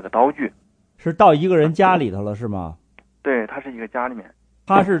管制这个刀具。是到一个人家里头了是吗？对，他是一个家里面。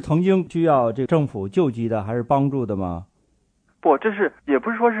他是曾经需要这个政府救济的还是帮助的吗？不，这是也不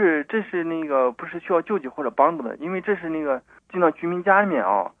是说是这是那个不是需要救济或者帮助的，因为这是那个进到居民家里面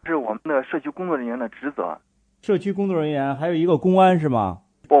啊，是我们的社区工作人员的职责。社区工作人员还有一个公安是吗？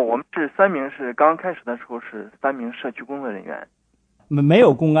不，我们是3名，是刚开始的时候是3名社区工作人员。没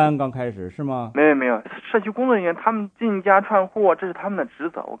有公安刚开始是吗？没有，社区工作人员他们进家串户，这是他们的职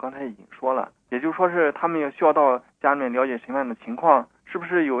责，我刚才已经说了，也就是说是他们也需要到家里面了解什么样的情况，是不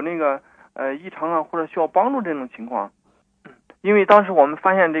是有那个异常啊，或者需要帮助这种情况。因为当时我们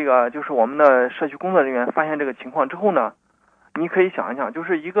发现这个，就是我们的社区工作人员发现这个情况之后呢，你可以想一想，就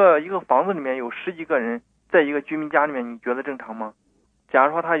是一个房子里面有10几个人，在一个居民家里面，你觉得正常吗？假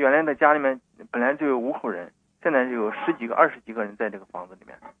如说他原来的家里面本来就有5口人，现在就有10几个、20几个人在这个房子里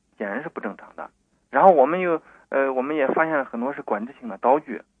面，显然是不正常的。然后我们也发现了很多是管制性的刀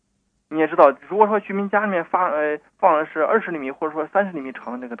具。你也知道，如果说居民家里面放的是20厘米或者说30厘米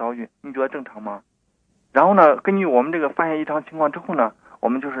长的这个刀具，你觉得正常吗？然后呢，根据我们这个发现异常情况之后呢，我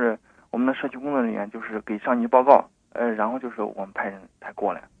们的社区工作人员就是给上级报告，然后就是我们派人才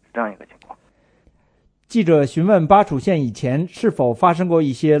过来，是这样一个情况。记者询问巴楚县以前是否发生过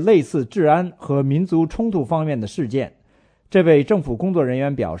一些类似治安和民族冲突方面的事件，这位政府工作人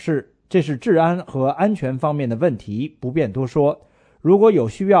员表示，这是治安和安全方面的问题，不便多说。如果有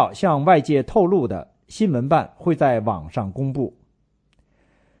需要向外界透露的，新闻办会在网上公布。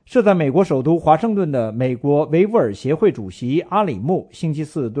设在美国首都华盛顿的美国维吾尔协会主席阿里木星期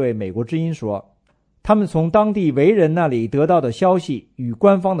四对美国之音说，他们从当地维人那里得到的消息与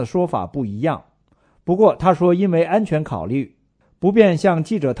官方的说法不一样。不过他说，因为安全考虑，不便向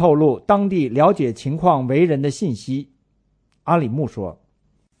记者透露当地了解情况维人的信息。阿里木说，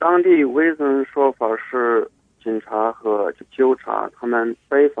当地维人说法是警察和纠察他们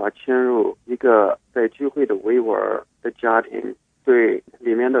非法侵入一个在聚会的维吾尔的家庭，对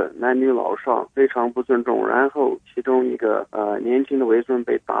里面的男女老少非常不尊重，然后其中一个年轻的维人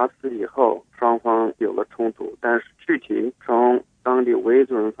被打死以后，双方有了冲突。但是具体从当地维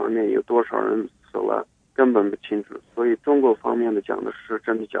族人方面有多少人死了根本不清楚，所以中国方面的讲的是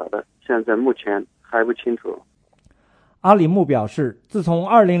真的假的，现在目前还不清楚。阿里木表示，自从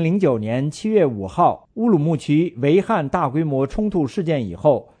2009年7月5号乌鲁木齐维汉大规模冲突事件以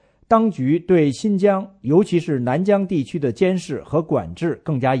后，当局对新疆尤其是南疆地区的监视和管制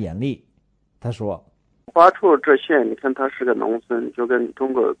更加严厉。他说，巴处这县你看它是个农村，就跟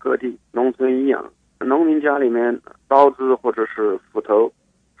中国各地农村一样，农民家里面刀子或者是斧头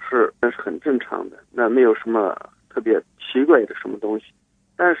那是很正常的，那没有什么特别奇怪的什么东西。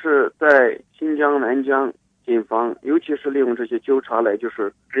但是在新疆南疆，警方尤其是利用这些纠察来，就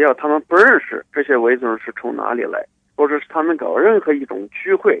是只要他们不认识这些维族人是从哪里来，或者是他们搞任何一种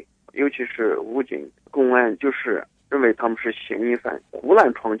聚会，尤其是武警公安就是认为他们是嫌疑犯，胡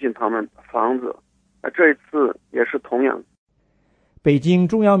乱闯进他们房子。这一次也是同样。北京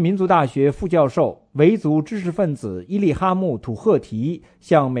中央民族大学副教授、维族知识分子伊利哈木·土赫提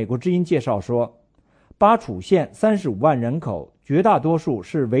向美国之音介绍说，巴楚县35万人口，绝大多数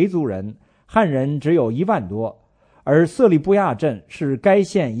是维族人，汉人只有1万多，而色利布亚镇是该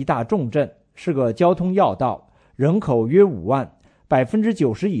县一大重镇，是个交通要道，人口约5万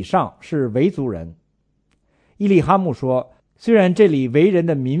，90%以上是维族人。伊利哈木说，虽然这里维人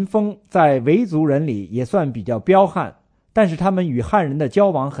的民风在维族人里也算比较彪悍，但是他们与汉人的交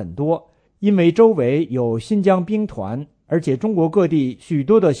往很多，因为周围有新疆兵团，而且中国各地许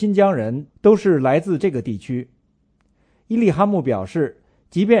多的新疆人都是来自这个地区。伊利哈木表示，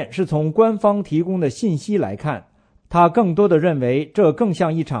即便是从官方提供的信息来看，他更多的认为这更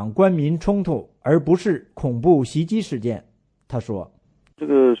像一场官民冲突，而不是恐怖袭击事件。他说，这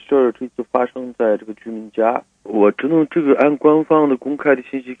个事儿这次发生在这个居民家，我只能这个按官方的公开的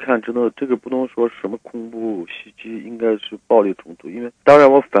信息看，真的这个不能说什么恐怖袭击，应该是暴力冲突。因为当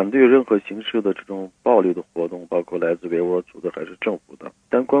然我反对任何形式的这种暴力的活动，包括来自维吾尔族的还是政府的，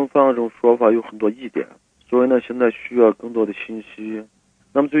但官方这种说法有很多疑点，所以呢现在需要更多的信息。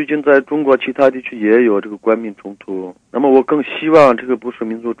那么最近在中国其他地区也有这个官民冲突，那么我更希望这个不是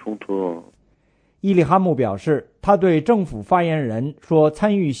民族冲突。伊利哈木表示，他对政府发言人说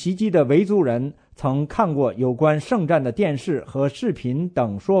参与袭击的维族人曾看过有关圣战的电视和视频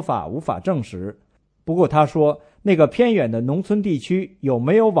等说法无法证实。不过他说，那个偏远的农村地区有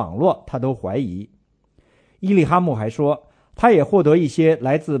没有网络他都怀疑。伊利哈木还说，他也获得一些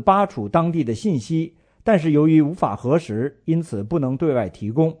来自巴楚当地的信息，但是由于无法核实，因此不能对外提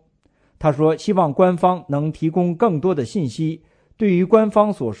供。他说，希望官方能提供更多的信息，对于官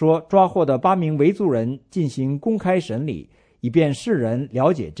方所说抓获的8名维族人进行公开审理，以便世人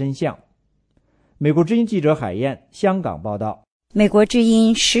了解真相。美国之音记者海燕，香港报道。美国之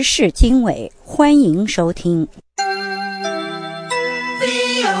音时事经纬，欢迎收听。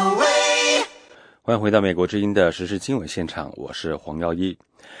欢迎回到美国之音的时事经纬现场，我是黄耀一。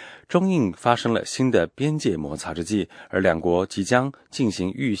中印发生了新的边界摩擦之际，而两国即将进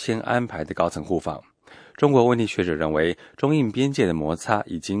行预先安排的高层互访。中国问题学者认为，中印边界的摩擦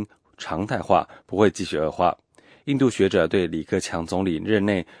已经常态化，不会继续恶化。印度学者对李克强总理任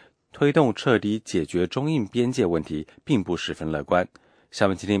内推动彻底解决中印边界问题并不十分乐观。下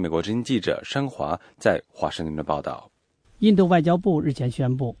面听听美国之音记者申华在华盛顿的报道。印度外交部日前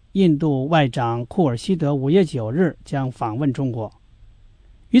宣布，印度外长库尔希德5月9日将访问中国。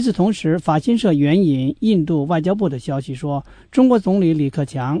与此同时，法新社援引印度外交部的消息说，中国总理李克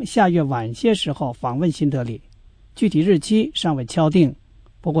强下月晚些时候访问新德里，具体日期尚未敲定。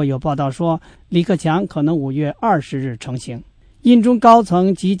不过有报道说，李克强可能5月20日成行。印中高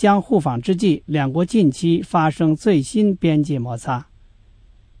层即将互访之际，两国近期发生最新边界摩擦。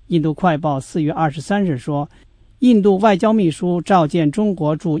印度快报4月23日说，印度外交秘书召见中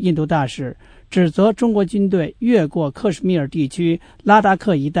国驻印度大使，指责中国军队越过克什米尔地区拉达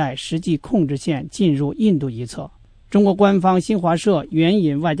克一带实际控制线进入印度一侧。中国官方新华社援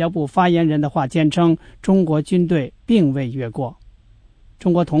引外交部发言人的话坚称，中国军队并未越过。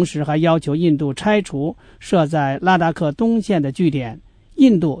中国同时还要求印度拆除设在拉达克东线的据点，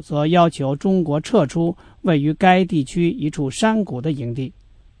印度则要求中国撤出位于该地区一处山谷的营地。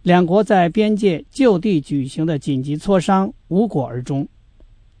两国在边界就地举行的紧急磋商无果而终。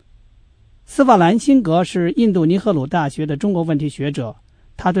斯瓦兰辛格是印度尼赫鲁大学的中国问题学者，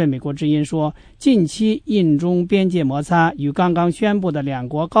他对美国之音说，近期印中边界摩擦与刚刚宣布的两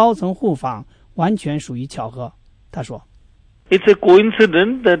国高层互访完全属于巧合。他说，It's a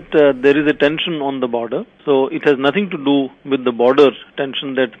coincidence that there is a tension on the border. So it has nothing to do with the border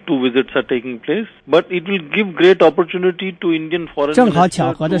tension that two visits are taking place. But it will give great opportunity to Indian foreign ministers. 正好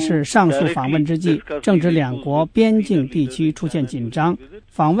巧合的是，上述访问之际，正值两国边境地区出现紧张，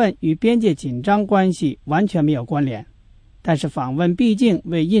访问与边界紧张关系完全没有关联。但是访问毕竟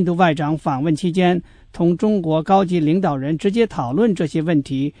为印度外长访问期间同中国高级领导人直接讨论这些问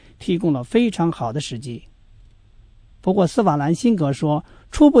题提供了非常好的时机。不过斯瓦兰辛格说，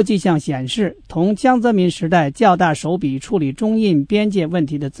初步迹象显示，同江泽民时代较大手笔处理中印边界问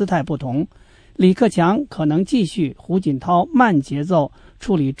题的姿态不同，李克强可能继续胡锦涛慢节奏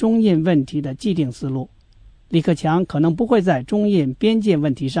处理中印问题的既定思路。李克强可能不会在中印边界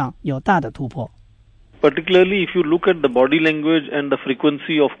问题上有大的突破。Particularly if you look at the body language and the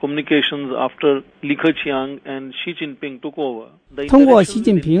frequency of communications after Li Keqiang and Xi Jinping took over. 通过习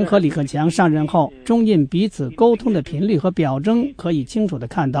近平和李克强上任后，中印彼此沟通的频率和表征可以清楚地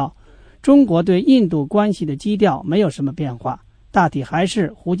看到，中国对印度关系的基调没有什么变化，大体还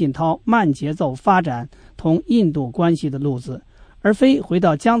是胡锦涛慢节奏发展同印度关系的路子，而非回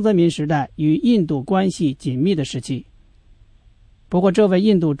到江泽民时代与印度关系紧密的时期。不过这位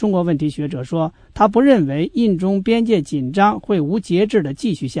印度中国问题学者说，他不认为印中边界紧张会无节制地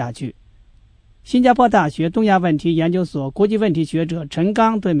继续下去。新加坡大学东亚问题研究所国际问题学者陈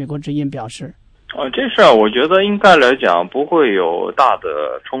刚对美国之音表示，这事儿我觉得应该来讲不会有大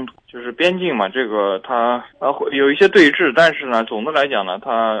的冲突，就是边境嘛，这个它会有一些对峙，但是呢，总的来讲呢，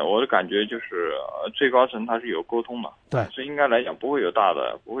我的感觉就是最高层它是有沟通的，对，所以应该来讲不会有大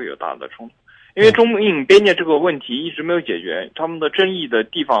的冲突。因为中印边界这个问题一直没有解决，他们的争议的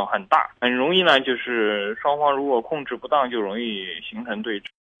地方很大，很容易呢，就是双方如果控制不当，就容易形成对峙。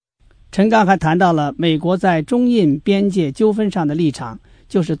陈刚还谈到了美国在中印边界纠纷上的立场，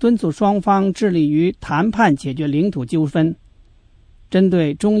就是敦促双方致力于谈判解决领土纠纷。针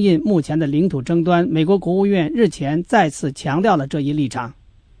对中印目前的领土争端，美国国务院日前再次强调了这一立场。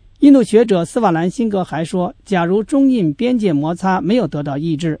印度学者斯瓦兰辛格还说，假如中印边界摩擦没有得到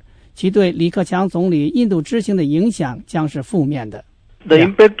抑制，其对李克强总理印度之行的影响将是负面的。The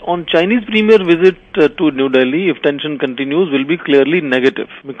impact on Chinese premier visit to New Delhi, if tension continues, will be clearly negative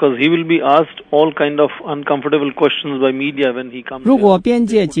because he will be asked all kind of uncomfortable questions by media when he comes. 如果边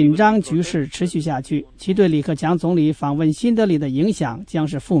界紧张局势持续下去，其对李克强总理访问新德里的影响将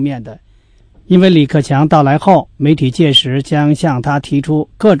是负面的，因为李克强到来后，媒体届时将向他提出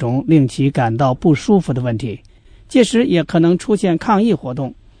各种令其感到不舒服的问题，届时也可能出现抗议活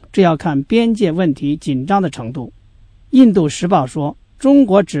动，这要看边界问题紧张的程度。印度时报说，中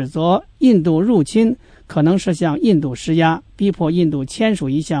国指责印度入侵可能是向印度施压，逼迫印度签署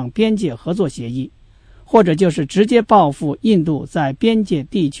一项边界合作协议，或者就是直接报复印度在边界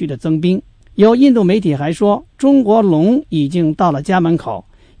地区的增兵。有印度媒体还说，中国龙已经到了家门口，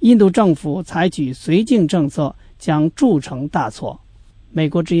印度政府采取绥靖政策将铸成大错。美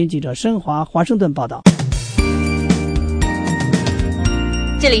国之音记者申华华盛顿报道。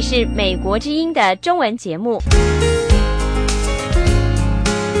这里是美国之音的中文节目。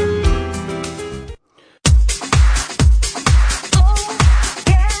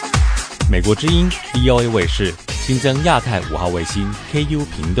美国之音 VOA 卫视新增亚太5号卫星 KU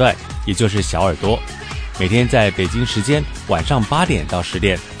频段，也就是小耳朵，每天在北京时间晚上8点到10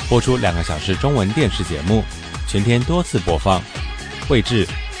点播出2个小时中文电视节目，全天多次播放，位置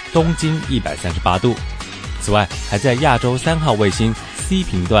东经138度。此外，还在亚洲3号卫星 C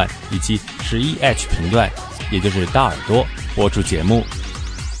频段以及11H 频段，也就是大耳朵播出节目，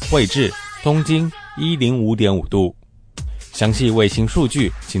位置东经105.5度。详细卫星数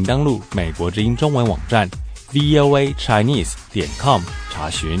据请登录美国之音中文网站 voachinese.com 查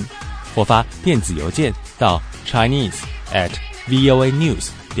询，或发电子邮件到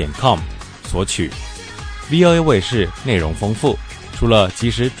chinese@voanews.com 索取。VOA 卫视内容丰富，除了及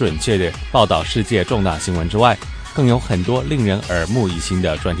时准确地报道世界重大新闻之外，更有很多令人耳目一新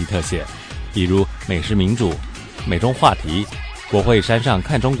的专题特写，比如美食民主、美中话题、国会山上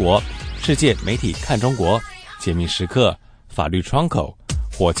看中国、世界媒体看中国、解密时刻、法律窗口、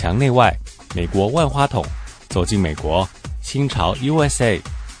火墙内外、美国万花筒、走进美国、新潮 USA、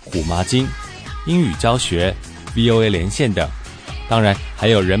虎妈经、英语教学、VOA 连线等。当然还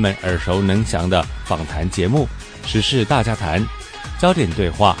有人们耳熟能详的访谈节目、时事大家谈、焦点对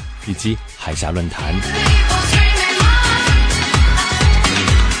话以及海峡论坛。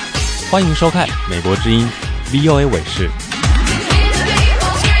欢迎收看美国之音 VOA 卫视。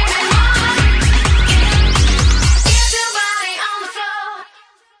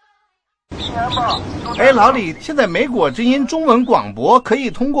哎，老李，现在美国之音中文广播可以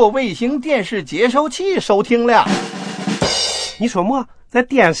通过卫星电视接收器收听了。你说么？在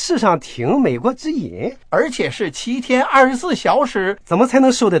电视上听美国之音，而且是7天24小时，怎么才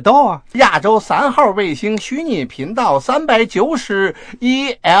能收得到啊？亚洲3号卫星虚拟频道390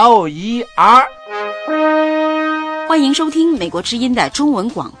 ELER。欢迎收听美国之音的中文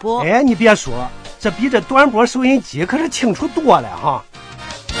广播。哎，你别说，这比这短波收音机可是清楚多了哈。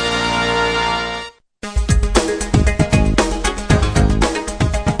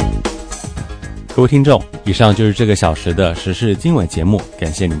各位听众，以上就是这个小时的时事经纬节目，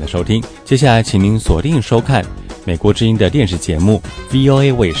感谢您的收听。接下来请您锁定收看美国之音的电视节目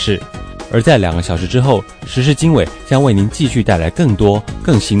VOA 卫视，而在2个小时之后，时事经纬将为您继续带来更多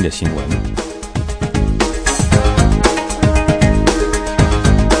更新的新闻。